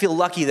mean, I feel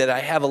lucky that I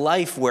have a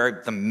life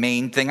where the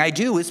main thing I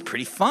do is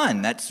pretty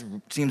fun. That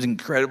seems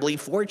incredibly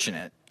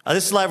fortunate.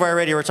 This is Live Wire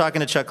Radio. We're talking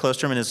to Chuck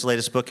Klosterman. His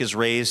latest book is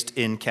Raised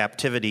in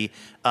Captivity.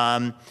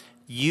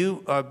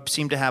 You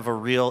seem to have a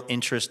real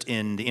interest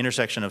in the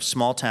intersection of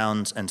small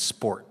towns and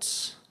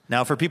sports.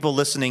 Now, for people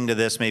listening to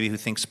this, maybe who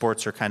think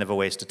sports are kind of a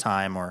waste of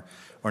time or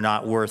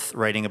not worth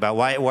writing about,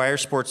 why are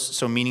sports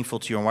so meaningful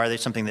to you, and why are they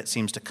something that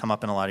seems to come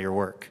up in a lot of your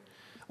work?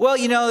 Well,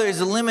 there's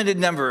a limited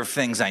number of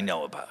things I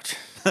know about.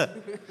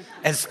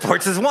 And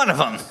sports is one of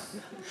them.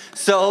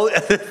 So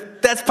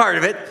that's part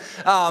of it.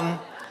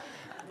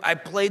 I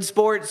played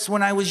sports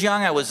when I was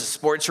young. I was a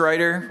sports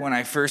writer when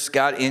I first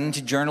got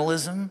into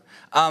journalism.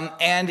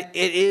 And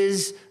it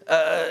is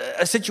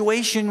a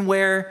situation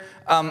where,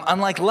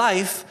 unlike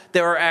life,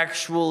 there are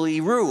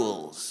actually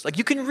rules. Like,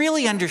 you can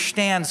really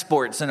understand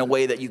sports in a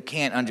way that you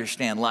can't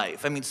understand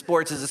life. I mean,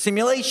 sports is a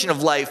simulation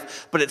of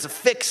life, but it's a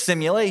fixed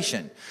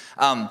simulation.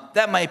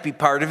 That might be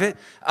part of it.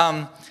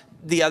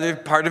 The other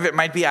part of it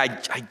might be I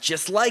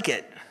just like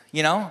it.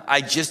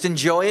 I just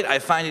enjoy it. I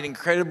find it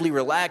incredibly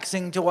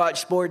relaxing to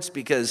watch sports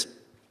because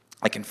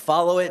I can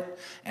follow it,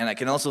 and I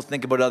can also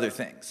think about other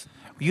things.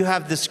 You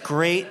have this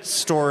great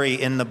story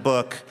in the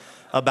book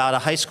about a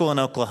high school in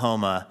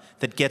Oklahoma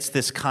that gets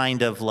this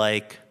kind of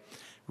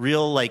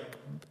real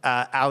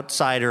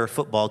outsider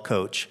football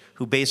coach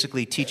who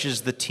basically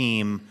teaches the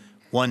team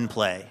one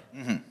play.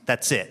 Mm-hmm.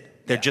 That's it.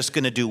 They're just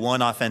going to do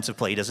one offensive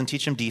play. He doesn't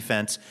teach them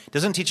defense. He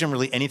doesn't teach them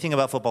really anything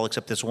about football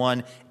except this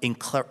one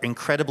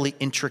incredibly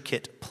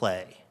intricate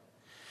play.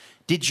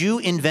 Did you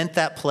invent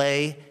that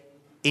play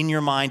in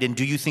your mind, and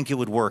do you think it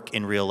would work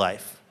in real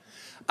life?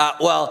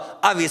 Well,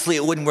 obviously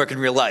it wouldn't work in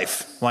real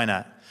life. Why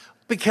not?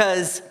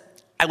 Because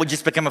I would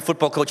just become a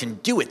football coach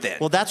and do it then.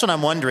 Well, that's what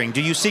I'm wondering.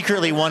 Do you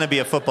secretly want to be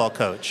a football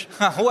coach?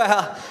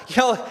 Well,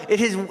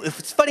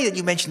 it's funny that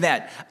you mentioned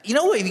that.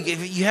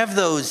 You have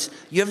those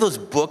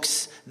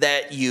books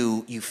that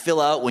you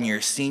fill out when you're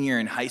a senior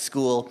in high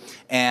school,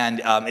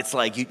 and it's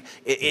like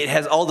it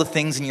has all the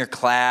things in your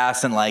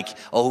class and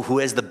who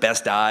has the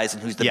best eyes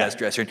and who's the best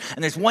dresser.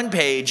 And there's one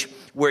page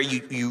where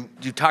you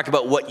talk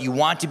about what you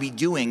want to be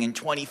doing in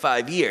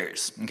 25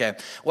 years. Okay.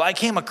 Well, I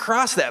came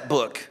across that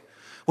book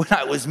when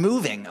I was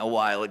moving a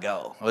while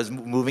ago. I was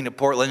moving to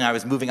Portland, I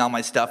was moving all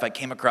my stuff. I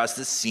came across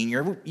this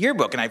senior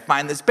yearbook, and I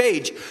find this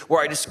page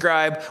where I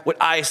describe what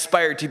I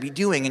aspire to be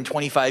doing in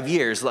 25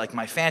 years, like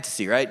my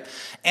fantasy, right?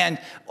 And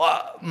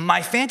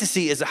my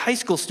fantasy as a high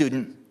school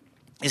student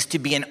is to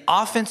be an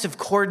offensive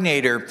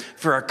coordinator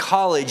for a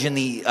college in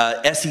the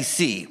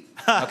SEC,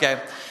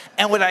 okay?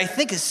 And what I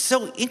think is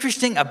so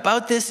interesting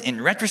about this in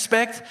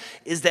retrospect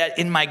is that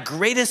in my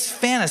greatest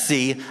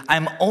fantasy,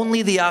 I'm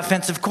only the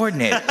offensive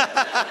coordinator.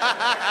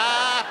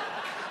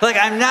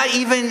 I'm not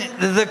even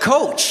the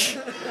coach.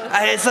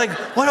 It's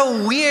what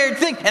a weird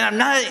thing.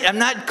 And I'm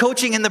not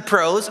coaching in the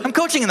pros. I'm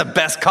coaching in the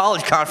best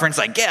college conference,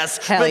 I guess.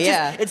 Hell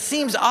yeah. It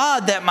seems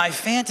odd that my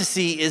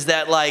fantasy is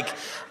that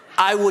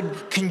I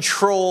would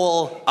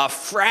control a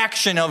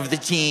fraction of the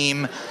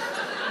team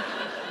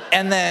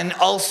and then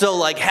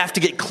also have to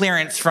get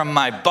clearance from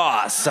my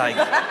boss. So I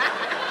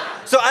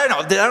don't know.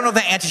 I don't know if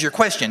that answers your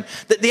question.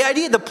 The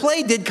idea, the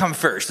play did come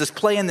first. This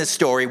play and this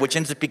story, which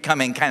ends up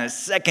becoming kind of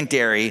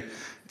secondary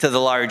to the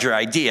larger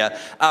idea.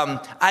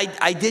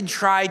 I did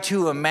try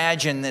to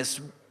imagine a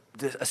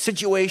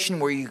situation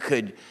where you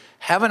could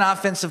have an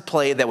offensive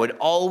play that would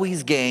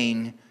always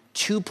gain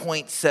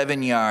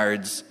 2.7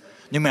 yards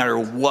no matter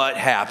what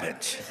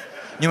happened.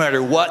 No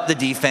matter what the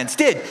defense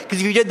did. Because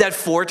if you did that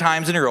 4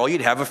 times in a row, you'd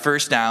have a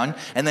first down,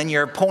 and then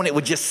your opponent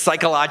would just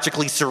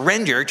psychologically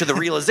surrender to the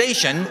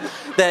realization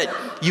that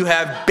you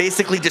have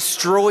basically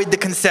destroyed the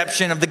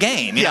conception of the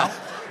game, you know?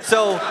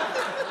 So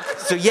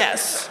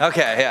yes.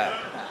 Okay, yeah.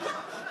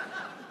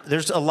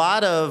 There's a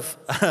lot of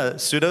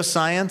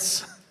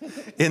pseudoscience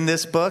in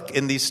this book,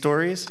 in these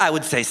stories. I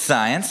would say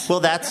science. Well,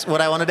 that's what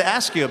I wanted to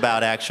ask you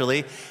about,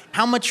 actually.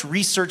 How much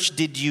research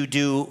did you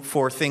do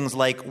for things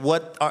like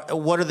what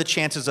are the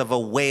chances of a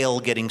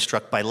whale getting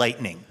struck by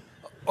lightning?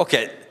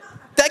 Okay,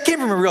 that came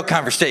from a real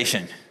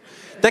conversation.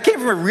 That came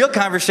from a real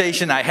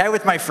conversation I had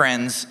with my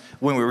friends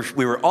when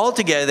we were all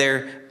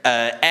together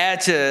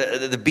at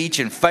the beach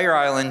in Fire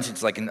Island.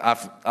 It's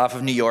off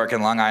of New York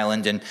and Long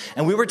Island, and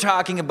we were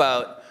talking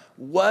about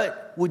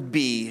what would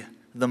be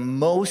the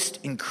most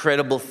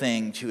incredible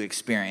thing to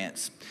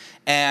experience.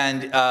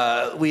 And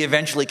we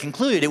eventually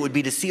concluded it would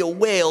be to see a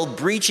whale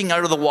breaching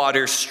out of the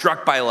water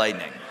struck by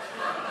lightning.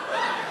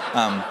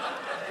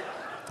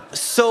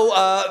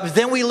 So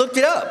then we looked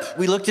it up.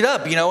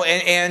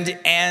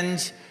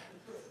 And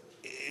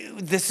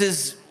this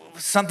is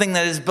something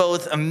that is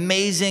both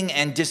amazing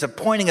and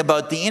disappointing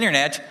about the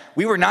internet.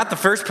 We were not the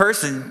first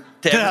person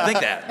to ever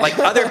think that.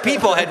 Other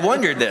people had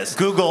wondered this.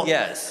 Google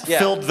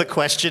filled the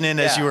question in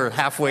as you were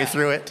halfway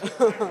through it.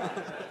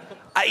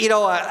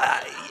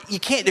 You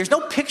can't, there's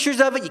no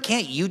pictures of it. You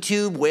can't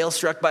YouTube whale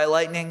struck by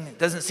lightning. It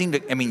doesn't seem to,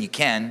 you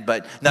can,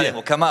 but nothing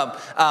will come up.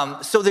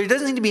 So there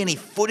doesn't seem to be any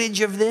footage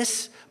of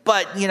this,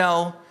 but,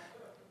 in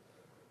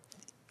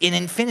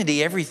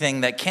infinity,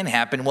 everything that can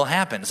happen will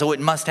happen. So it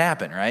must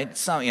happen, right?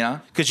 So,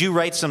 Because you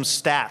write some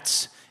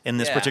stats in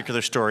this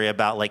particular story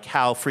about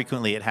how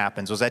frequently it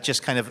happens. Was that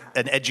just kind of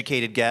an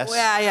educated guess?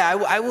 Well, yeah,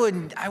 I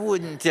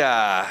wouldn't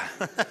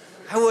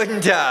I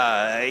wouldn't,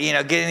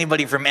 get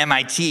anybody from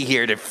MIT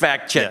here to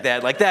fact check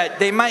that. Like that,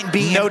 they might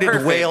be noted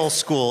imperfect. whale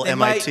school, They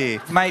MIT.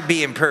 might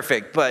be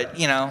imperfect, but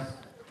you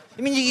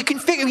can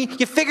figure.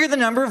 You figure the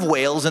number of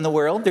whales in the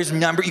world. There's a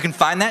number. You can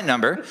find that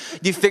number.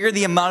 You figure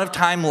the amount of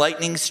time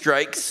lightning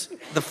strikes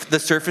the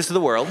surface of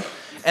the world,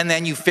 and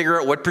then you figure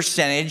out what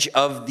percentage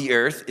of the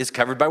Earth is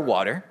covered by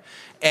water,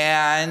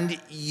 and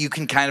you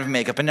can kind of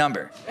make up a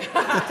number.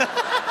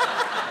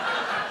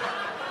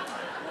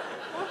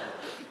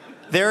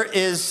 There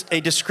is a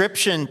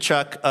description,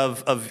 Chuck,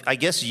 of I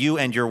guess you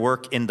and your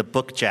work in the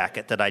book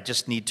jacket that I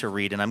just need to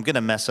read, and I'm going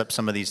to mess up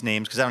some of these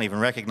names because I don't even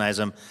recognize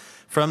them.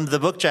 From the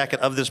book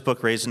jacket of this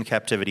book, Raised in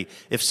Captivity,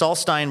 if Saul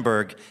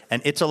Steinberg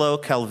and Italo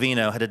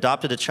Calvino had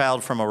adopted a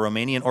child from a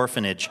Romanian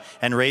orphanage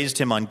and raised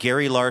him on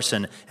Gary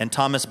Larson and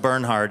Thomas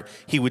Bernhard,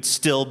 he would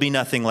still be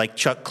nothing like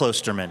Chuck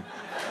Klosterman.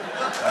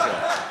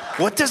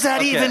 What does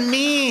that even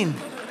mean?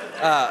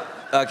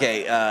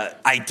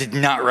 I did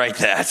not write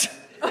that.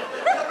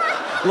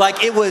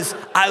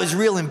 I was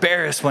real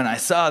embarrassed when I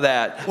saw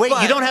that. Wait,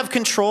 you don't have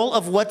control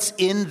of what's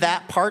in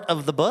that part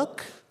of the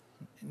book?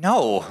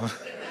 No.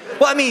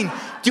 Well, I mean,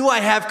 do I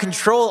have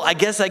control? I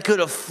guess I could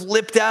have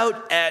flipped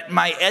out at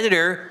my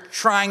editor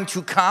trying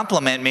to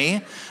compliment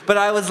me, but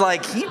I was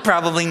like, he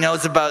probably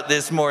knows about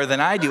this more than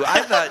I do.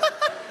 I thought,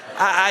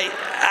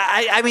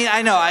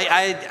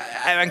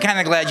 I'm kind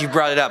of glad you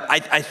brought it up.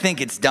 I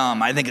think it's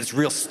dumb. I think it's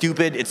real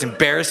stupid. It's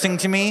embarrassing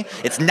to me.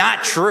 It's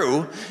not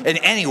true in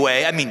any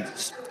way. I mean,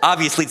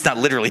 obviously it's not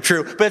literally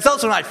true, but it's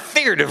also not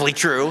figuratively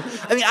true.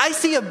 I mean, I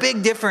see a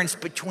big difference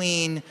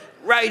between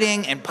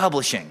writing and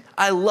publishing.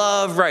 I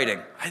love writing.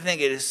 I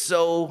think it is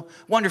so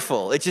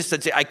wonderful. It's just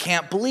that I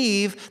can't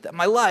believe that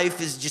my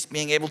life is just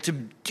being able to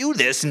do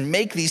this and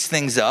make these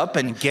things up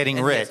and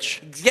getting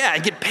rich. Yeah,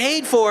 and get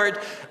paid for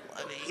it,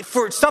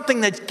 for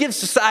something that gives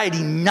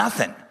society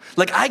nothing.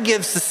 Like, I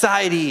give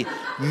society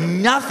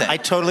nothing. I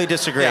totally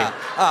disagree. Yeah.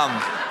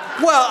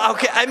 Well,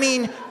 okay, I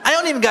mean, I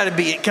don't even got to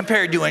be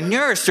compared to a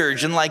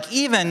neurosurgeon. Like,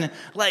 even,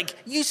 like,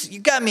 you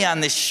got me on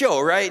this show,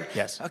 right?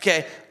 Yes.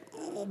 Okay,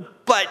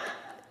 but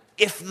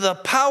if the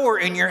power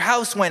in your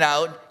house went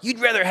out, you'd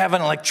rather have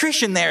an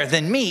electrician there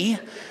than me.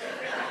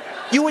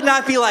 You would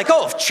not be like,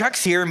 oh, if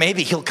Chuck's here,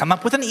 maybe he'll come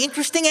up with an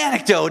interesting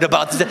anecdote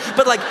about this.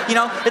 But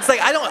it's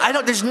like, I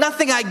don't, there's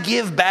nothing I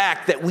give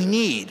back that we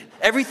need.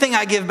 Everything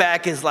I give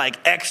back is like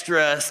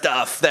extra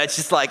stuff that's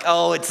just like,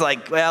 oh, it's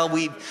like, well,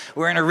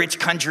 we're in a rich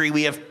country.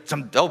 We have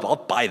I'll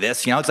buy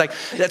this. It's like,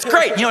 that's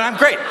great. I'm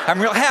great.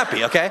 I'm real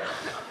happy, okay?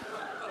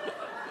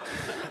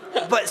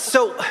 But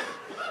so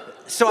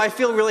I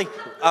feel really,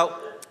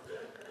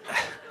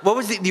 what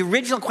was the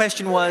original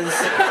question was?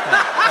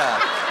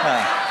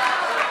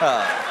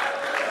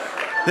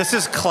 This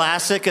is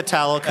classic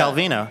Italo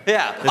Calvino.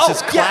 Yeah. This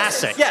is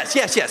classic.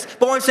 Yes.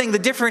 But what I'm saying, the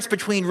difference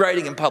between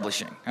writing and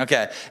publishing,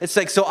 okay? It's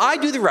like, so I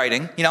do the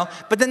writing,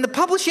 but then the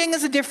publishing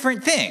is a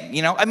different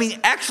thing, I mean,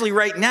 actually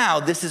right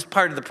now, this is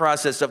part of the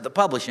process of the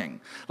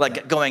publishing,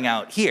 like going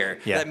out here.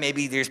 Yeah. That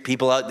maybe there's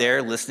people out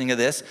there listening to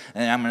this,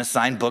 and I'm going to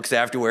sign books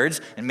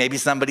afterwards, and maybe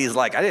somebody's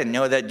like, I didn't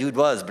know who that dude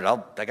was, but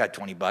I got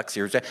 $20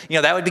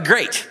 here. That would be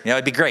great. That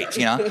would be great,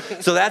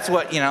 So that's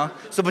what,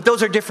 but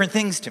those are different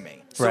things to me.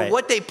 So right.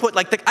 What they put,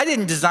 I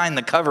didn't design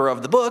the cover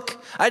of the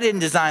book. I didn't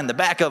design the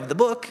back of the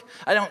book.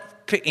 I don't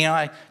pick,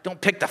 I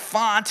don't pick the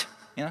font.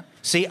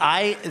 See,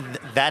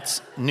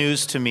 that's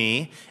news to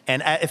me.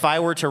 And if I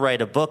were to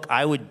write a book,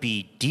 I would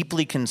be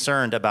deeply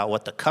concerned about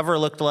what the cover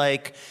looked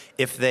like,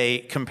 if they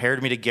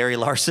compared me to Gary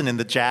Larson in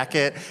the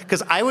jacket,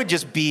 because I would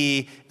just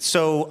be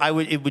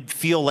it would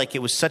feel like it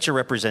was such a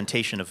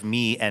representation of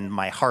me and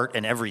my heart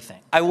and everything.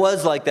 I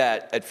was like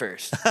that at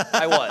first.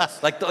 I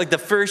was like the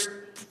first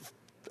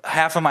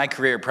half of my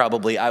career,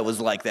 probably, I was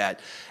like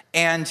that.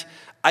 And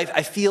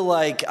I feel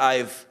like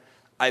I've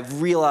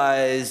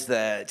realized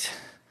that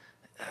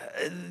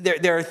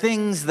there are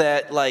things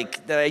that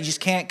I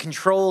just can't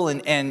control,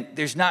 and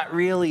there's not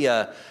really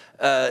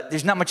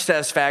there's not much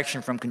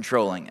satisfaction from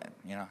controlling it,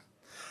 All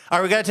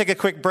right, we got to take a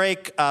quick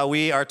break.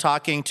 We are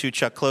talking to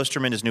Chuck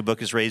Klosterman. His new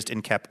book is Raised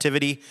in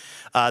Captivity.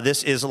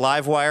 This is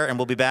Livewire, and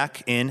we'll be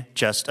back in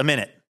just a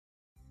minute.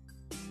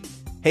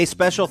 Hey,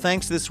 special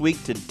thanks this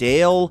week to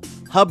Dale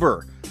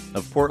Hubber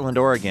of Portland,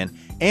 Oregon,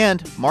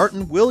 and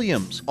Martin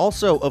Williams,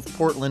 also of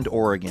Portland,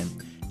 Oregon.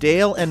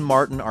 Dale and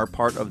Martin are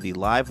part of the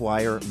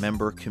Livewire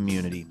member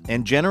community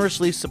and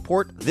generously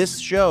support this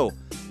show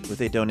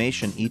with a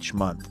donation each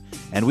month.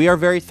 And we are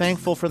very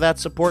thankful for that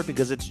support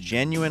because it's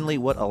genuinely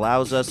what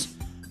allows us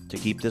to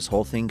keep this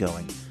whole thing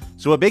going.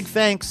 So a big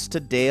thanks to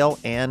Dale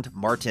and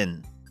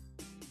Martin.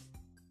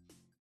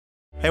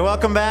 Hey,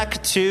 welcome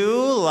back to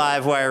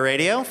Livewire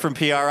Radio from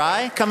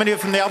PRI, coming to you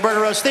from the Alberta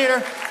Rose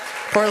Theater,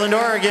 Portland,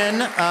 Oregon.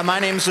 My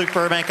name is Luke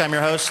Burbank. I'm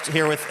your host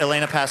here with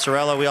Elena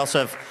Passarello. We also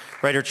have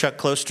writer Chuck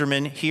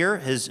Klosterman here.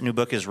 His new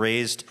book is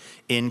Raised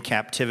in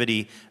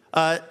Captivity.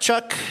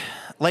 Chuck,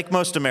 like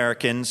most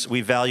Americans,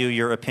 we value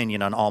your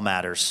opinion on all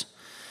matters.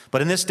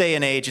 But in this day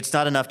and age, it's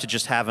not enough to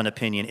just have an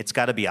opinion. It's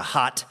got to be a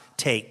hot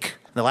take.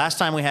 The last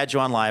time we had you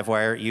on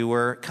Livewire, you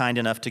were kind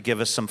enough to give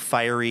us some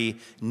fiery,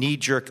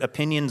 knee-jerk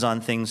opinions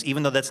on things,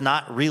 even though that's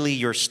not really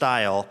your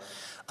style.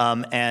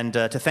 And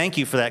to thank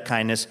you for that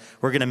kindness,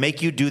 we're going to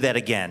make you do that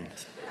again.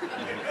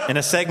 In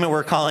a segment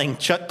we're calling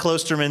Chuck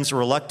Klosterman's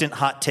Reluctant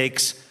Hot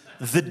Takes,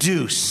 The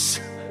Deuce.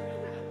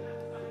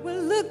 We're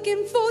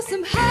looking for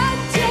some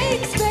hot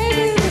takes,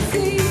 baby, this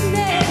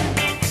evening.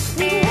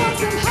 We want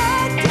some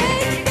hot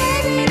takes,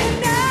 baby,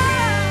 tonight.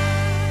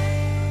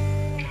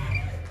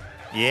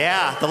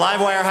 Yeah, the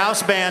Livewire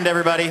house band,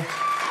 everybody.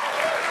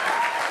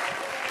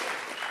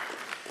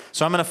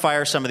 So I'm going to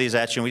fire some of these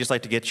at you, and we just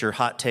like to get your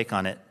hot take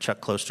on it,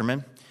 Chuck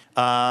Klosterman.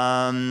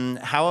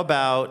 How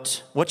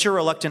about, what's your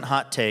reluctant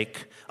hot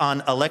take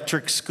on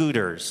electric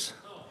scooters?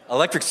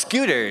 Electric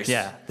scooters?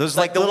 Yeah. Those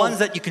like the ones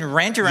that you can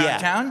rent around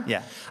town?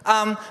 Yeah.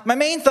 My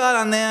main thought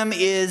on them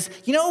is,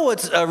 you know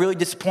what's really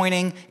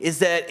disappointing is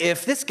that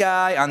if this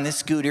guy on this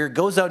scooter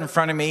goes out in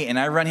front of me and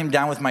I run him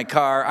down with my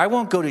car, I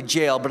won't go to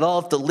jail, but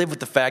I'll have to live with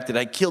the fact that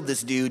I killed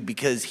this dude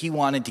because he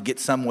wanted to get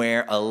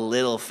somewhere a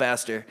little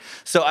faster.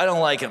 So I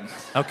don't like him.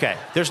 Okay.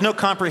 There's no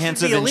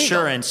comprehensive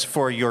insurance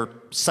for your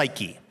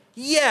psyche.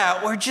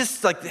 Yeah, or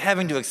just like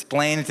having to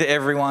explain it to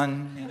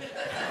everyone.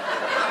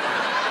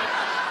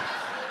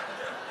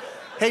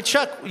 Hey,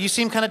 Chuck, you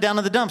seem kind of down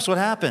in the dumps. What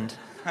happened?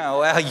 Oh,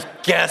 well,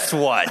 guess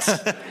what?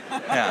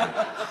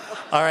 Yeah.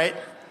 All right.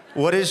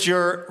 What is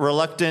your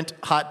reluctant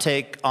hot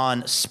take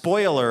on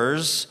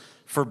spoilers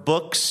for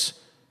books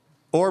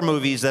or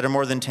movies that are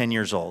more than 10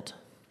 years old?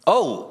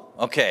 Oh,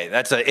 okay.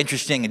 That's an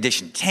interesting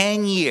addition.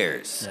 10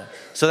 years. Yeah.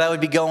 So that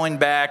would be going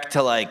back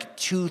to like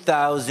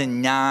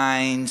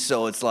 2009.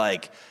 So it's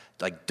like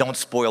don't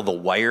spoil The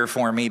Wire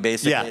for me,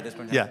 basically. Yeah. At this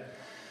point. Yeah.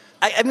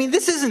 I mean,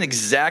 this isn't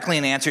exactly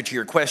an answer to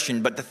your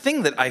question, but the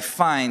thing that I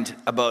find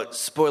about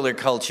spoiler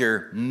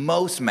culture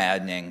most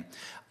maddening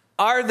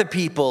are the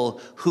people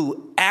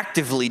who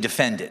actively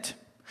defend it.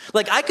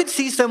 Like, I could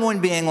see someone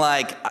being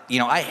like,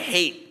 I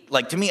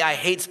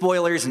hate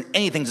spoilers and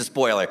anything's a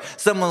spoiler.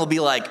 Someone will be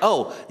like,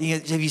 oh,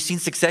 have you seen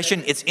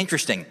Succession? It's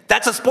interesting.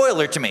 That's a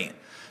spoiler to me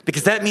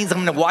because that means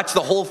I'm going to watch the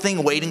whole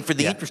thing waiting for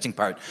the interesting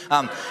part.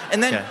 And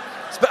then... Okay.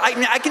 But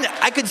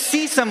I could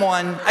see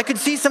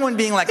someone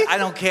being like, I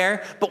don't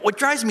care. But what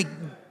drives me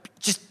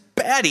just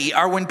batty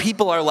are when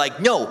people are like,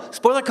 no,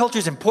 spoiler culture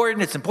is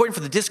important. It's important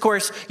for the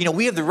discourse.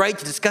 We have the right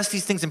to discuss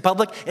these things in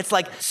public. It's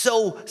like,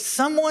 so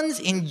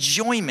someone's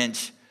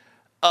enjoyment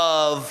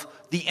of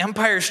The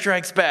Empire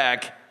Strikes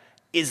Back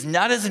is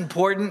not as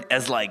important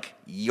as like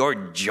your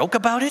joke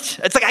about it.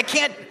 It's like I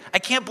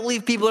can't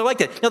believe people are like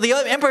that. Now, The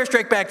Empire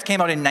Strikes Back came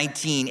out in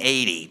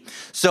 1980,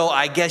 so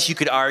I guess you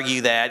could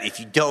argue that if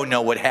you don't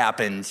know what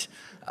happened,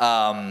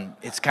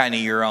 it's kind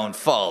of your own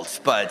fault.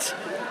 But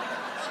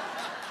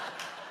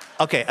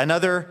okay,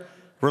 another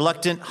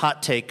reluctant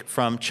hot take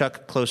from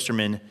Chuck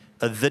Klosterman,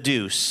 The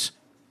Deuce.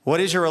 What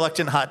is your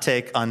reluctant hot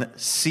take on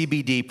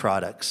CBD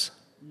products?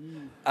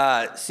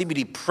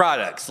 CBD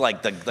products,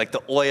 like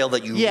the oil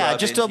that you rub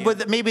just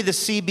into. maybe the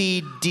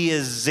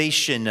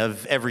CBDization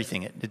of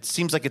everything. It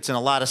seems like it's in a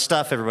lot of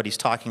stuff. Everybody's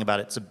talking about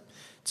it.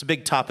 It's a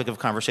big topic of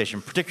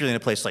conversation, particularly in a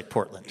place like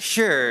Portland.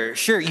 Sure.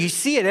 You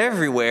see it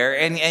everywhere,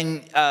 and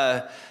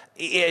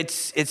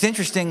it's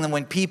interesting that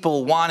when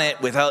people want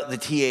it without the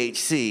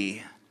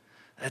THC.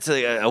 That's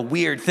a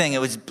weird thing.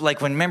 It was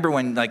like remember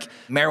when like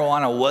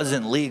marijuana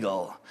wasn't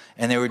legal.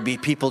 And there would be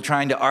people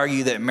trying to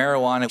argue that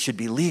marijuana should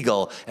be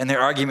legal, and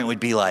their argument would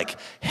be like,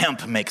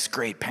 hemp makes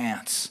great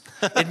pants.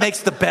 It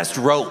makes the best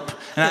rope.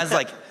 And I was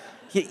like,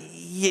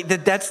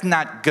 that's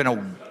not gonna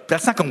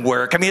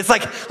work. I mean, it's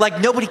like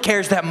nobody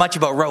cares that much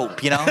about rope,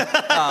 So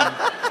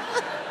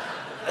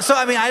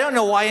I mean, I don't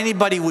know why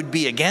anybody would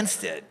be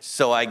against it.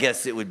 So I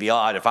guess it would be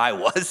odd if I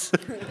was.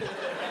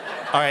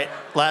 All right,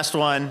 last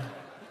one.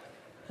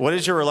 What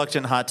is your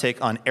reluctant hot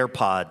take on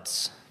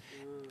AirPods?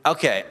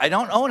 Okay, I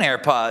don't own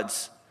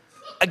AirPods.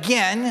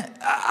 Again,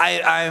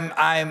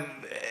 I'm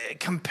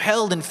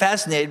compelled and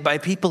fascinated by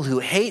people who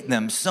hate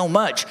them so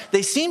much.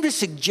 They seem to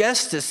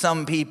suggest to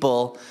some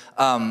people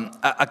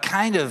a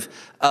kind of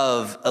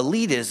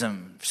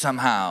elitism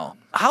somehow.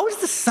 How is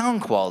the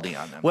sound quality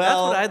on them?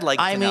 Well, that's what I'd like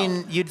to know. I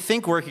mean, you'd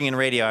think working in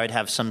radio I'd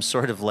have some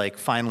sort of like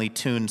finely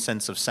tuned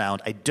sense of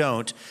sound. I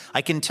don't.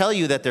 I can tell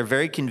you that they're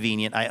very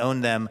convenient. I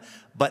own them,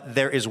 but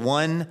there is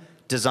one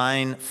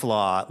design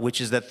flaw,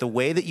 which is that the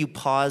way that you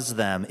pause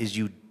them is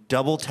you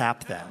double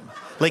tap them.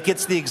 Like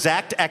it's the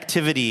exact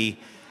activity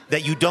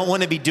that you don't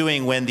want to be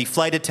doing when the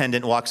flight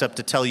attendant walks up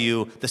to tell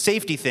you the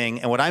safety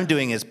thing, and what I'm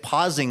doing is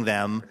pausing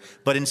them,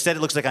 but instead it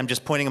looks like I'm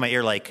just pointing in my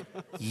ear like,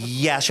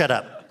 yeah, shut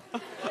up.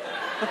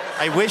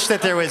 I wish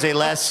that there was a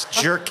less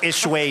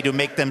jerk-ish way to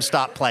make them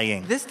stop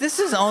playing. This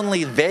is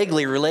only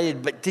vaguely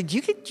related, but do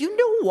you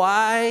know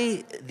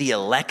why the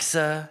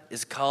Alexa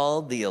is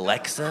called the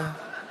Alexa?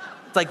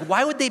 Like,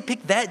 why would they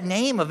pick that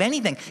name of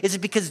anything? Is it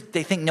because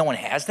they think no one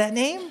has that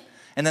name?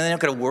 And then they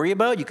don't got to worry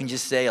about it? You can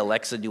just say,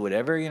 Alexa, do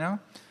whatever,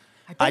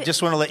 I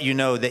just want to let you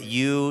know that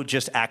you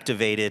just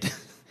activated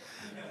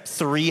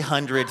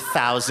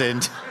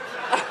 300,000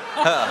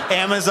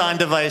 Amazon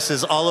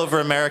devices all over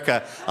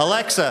America.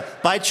 Alexa,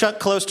 buy Chuck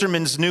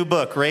Klosterman's new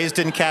book, Raised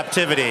in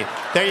Captivity.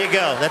 There you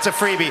go. That's a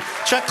freebie.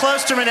 Chuck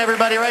Klosterman,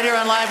 everybody, right here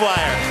on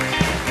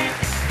Livewire.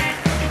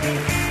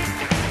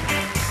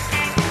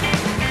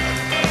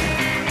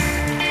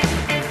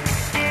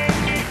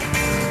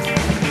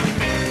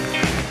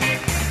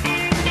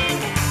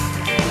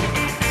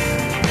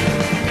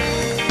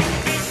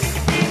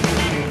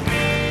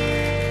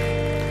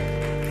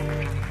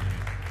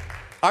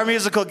 Our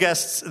musical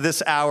guests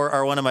this hour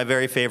are one of my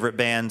very favorite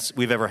bands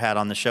we've ever had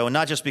on the show, and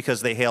not just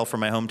because they hail from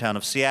my hometown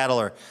of Seattle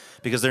or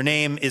because their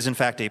name is in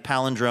fact a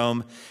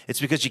palindrome. It's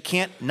because you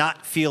can't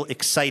not feel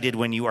excited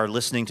when you are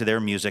listening to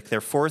their music.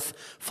 Their fourth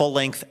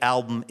full-length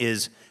album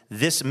is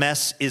This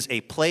Mess is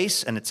a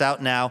Place, and it's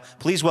out now.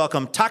 Please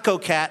welcome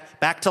Tacocat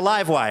back to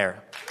Livewire.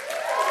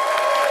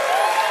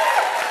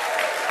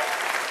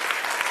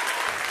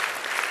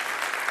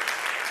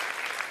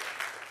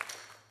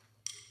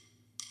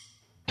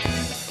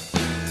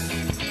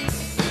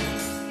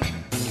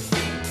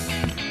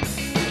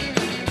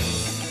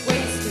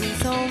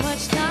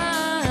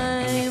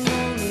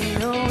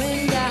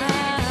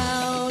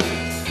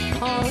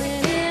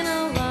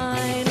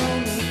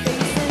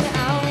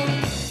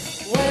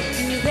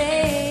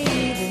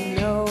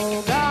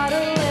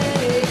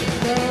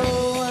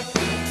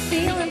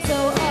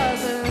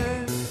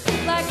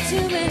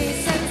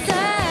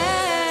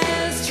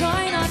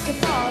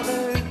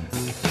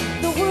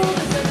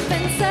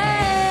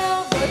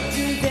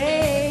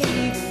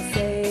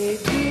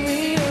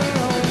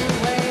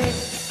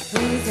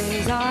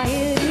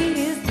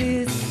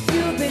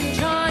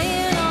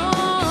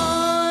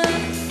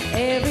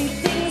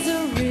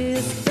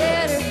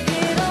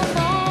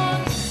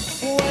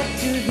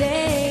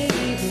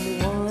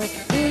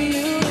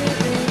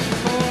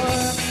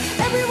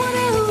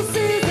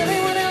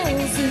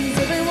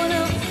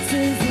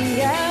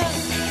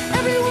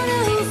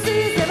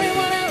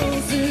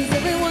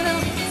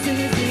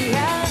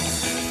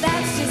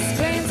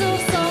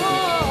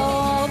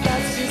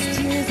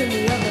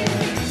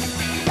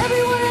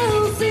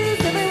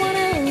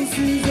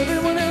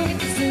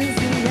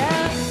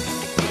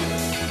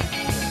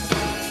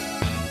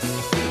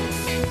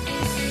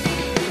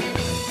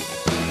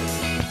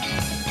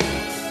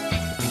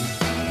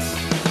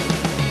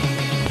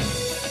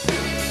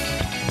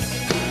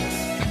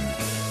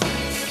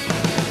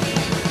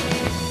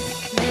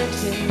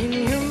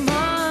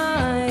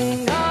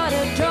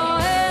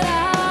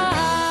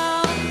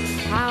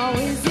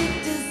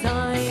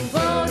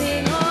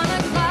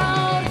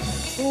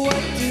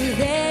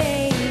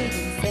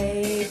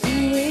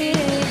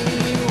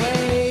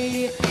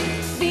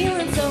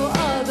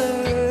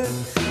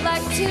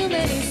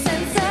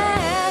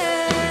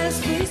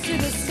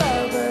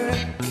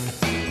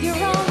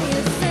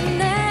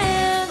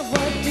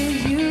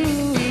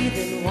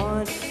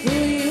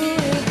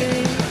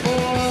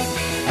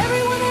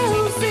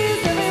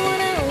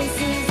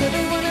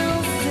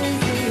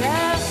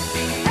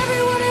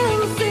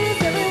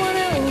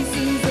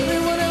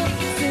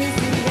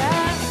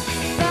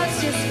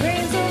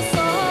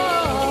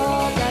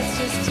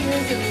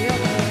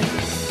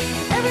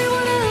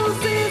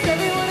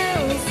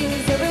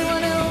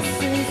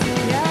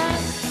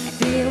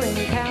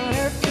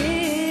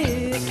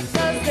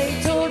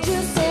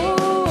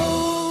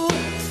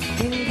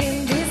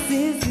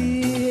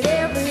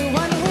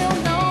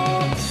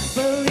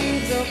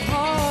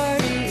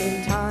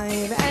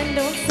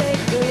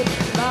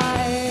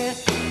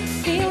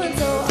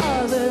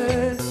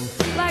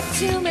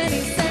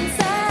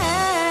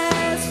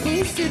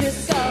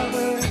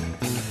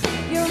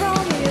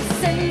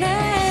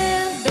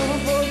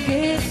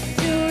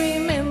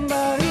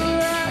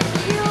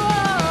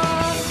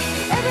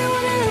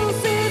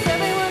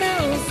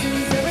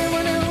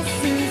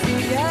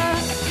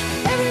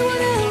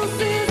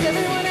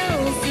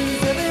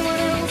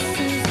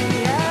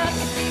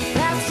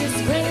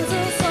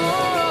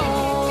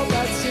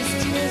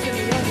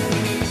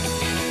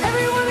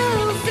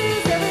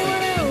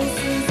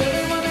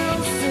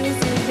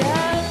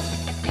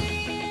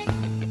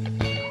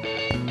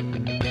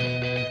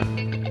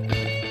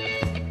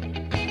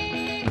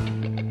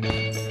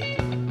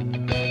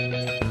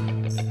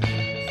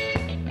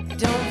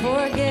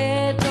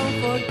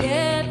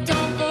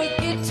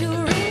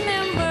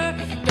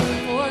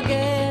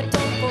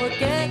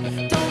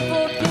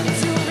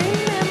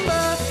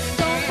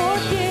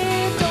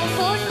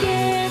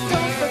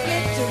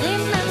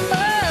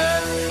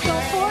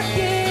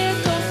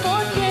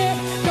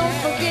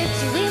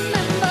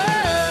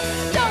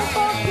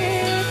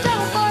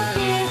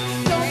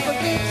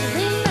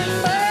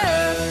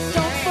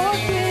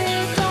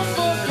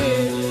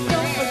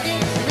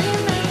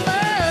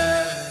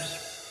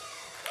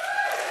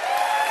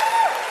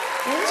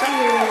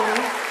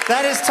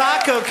 That is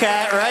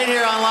Tacocat right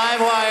here on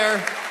Livewire.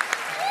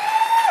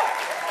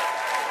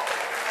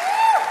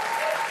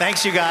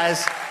 Thanks, you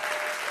guys.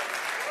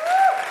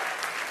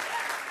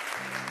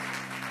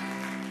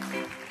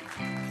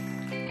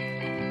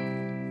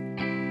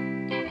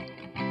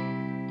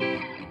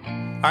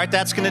 All right,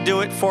 that's going to do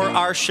it for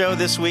our show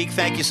this week.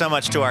 Thank you so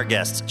much to our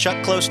guests, Chuck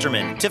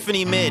Klosterman,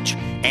 Tiffany Midge,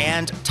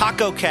 and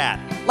Tacocat.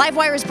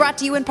 Livewire is brought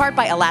to you in part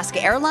by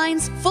Alaska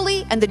Airlines,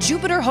 Fully, and the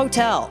Jupiter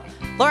Hotel.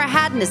 Laura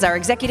Haddon is our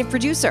executive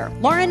producer.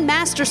 Lauren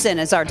Masterson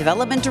is our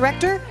development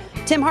director.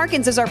 Tim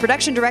Harkins is our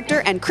production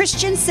director, and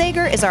Christian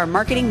Sager is our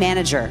marketing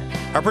manager.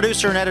 Our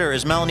producer and editor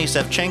is Melanie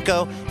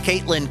Sevchenko.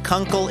 Caitlin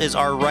Kunkel is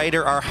our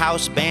writer. Our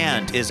house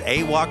band is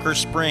A. Walker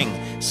Spring,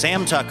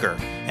 Sam Tucker,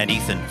 and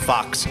Ethan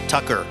Fox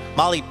Tucker.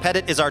 Molly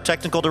Pettit is our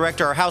technical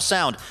director. Our house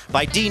sound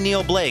by D.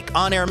 Neil Blake.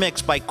 On-air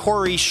mix by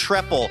Corey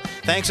Schreppel.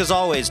 Thanks as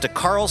always to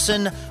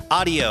Carlson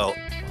Audio.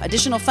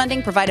 Additional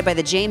funding provided by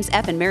the James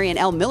F. and Marion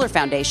L. Miller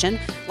Foundation.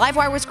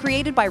 Livewire was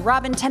created by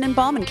Robin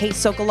Tenenbaum and Kate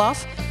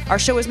Sokoloff. Our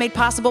show is made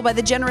possible by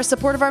the generous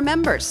support of our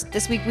members.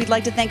 This week, we'd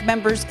like to thank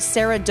members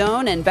Sarah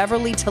Doan and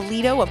Beverly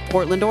Toledo of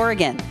Portland,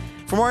 Oregon.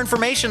 For more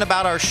information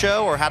about our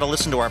show or how to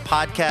listen to our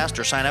podcast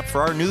or sign up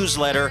for our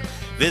newsletter,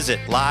 visit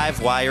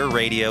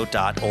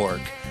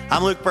livewireradio.org.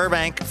 I'm Luke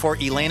Burbank for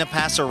Elena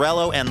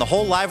Passarello and the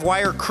whole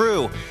Livewire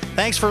crew.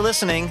 Thanks for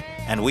listening,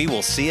 and we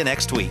will see you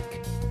next week.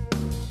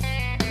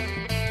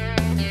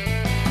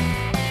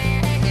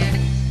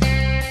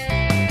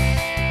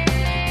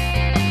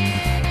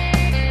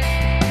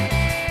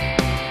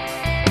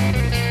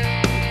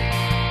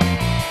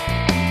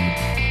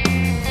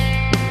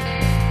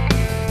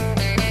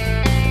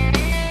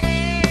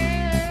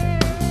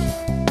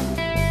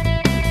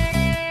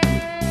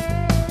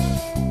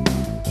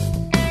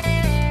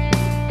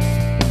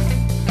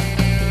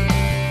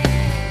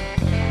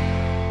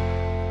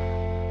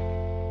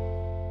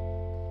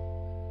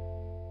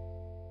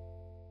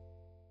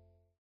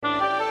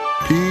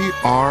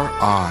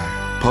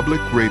 PRI,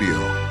 Public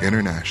Radio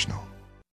International.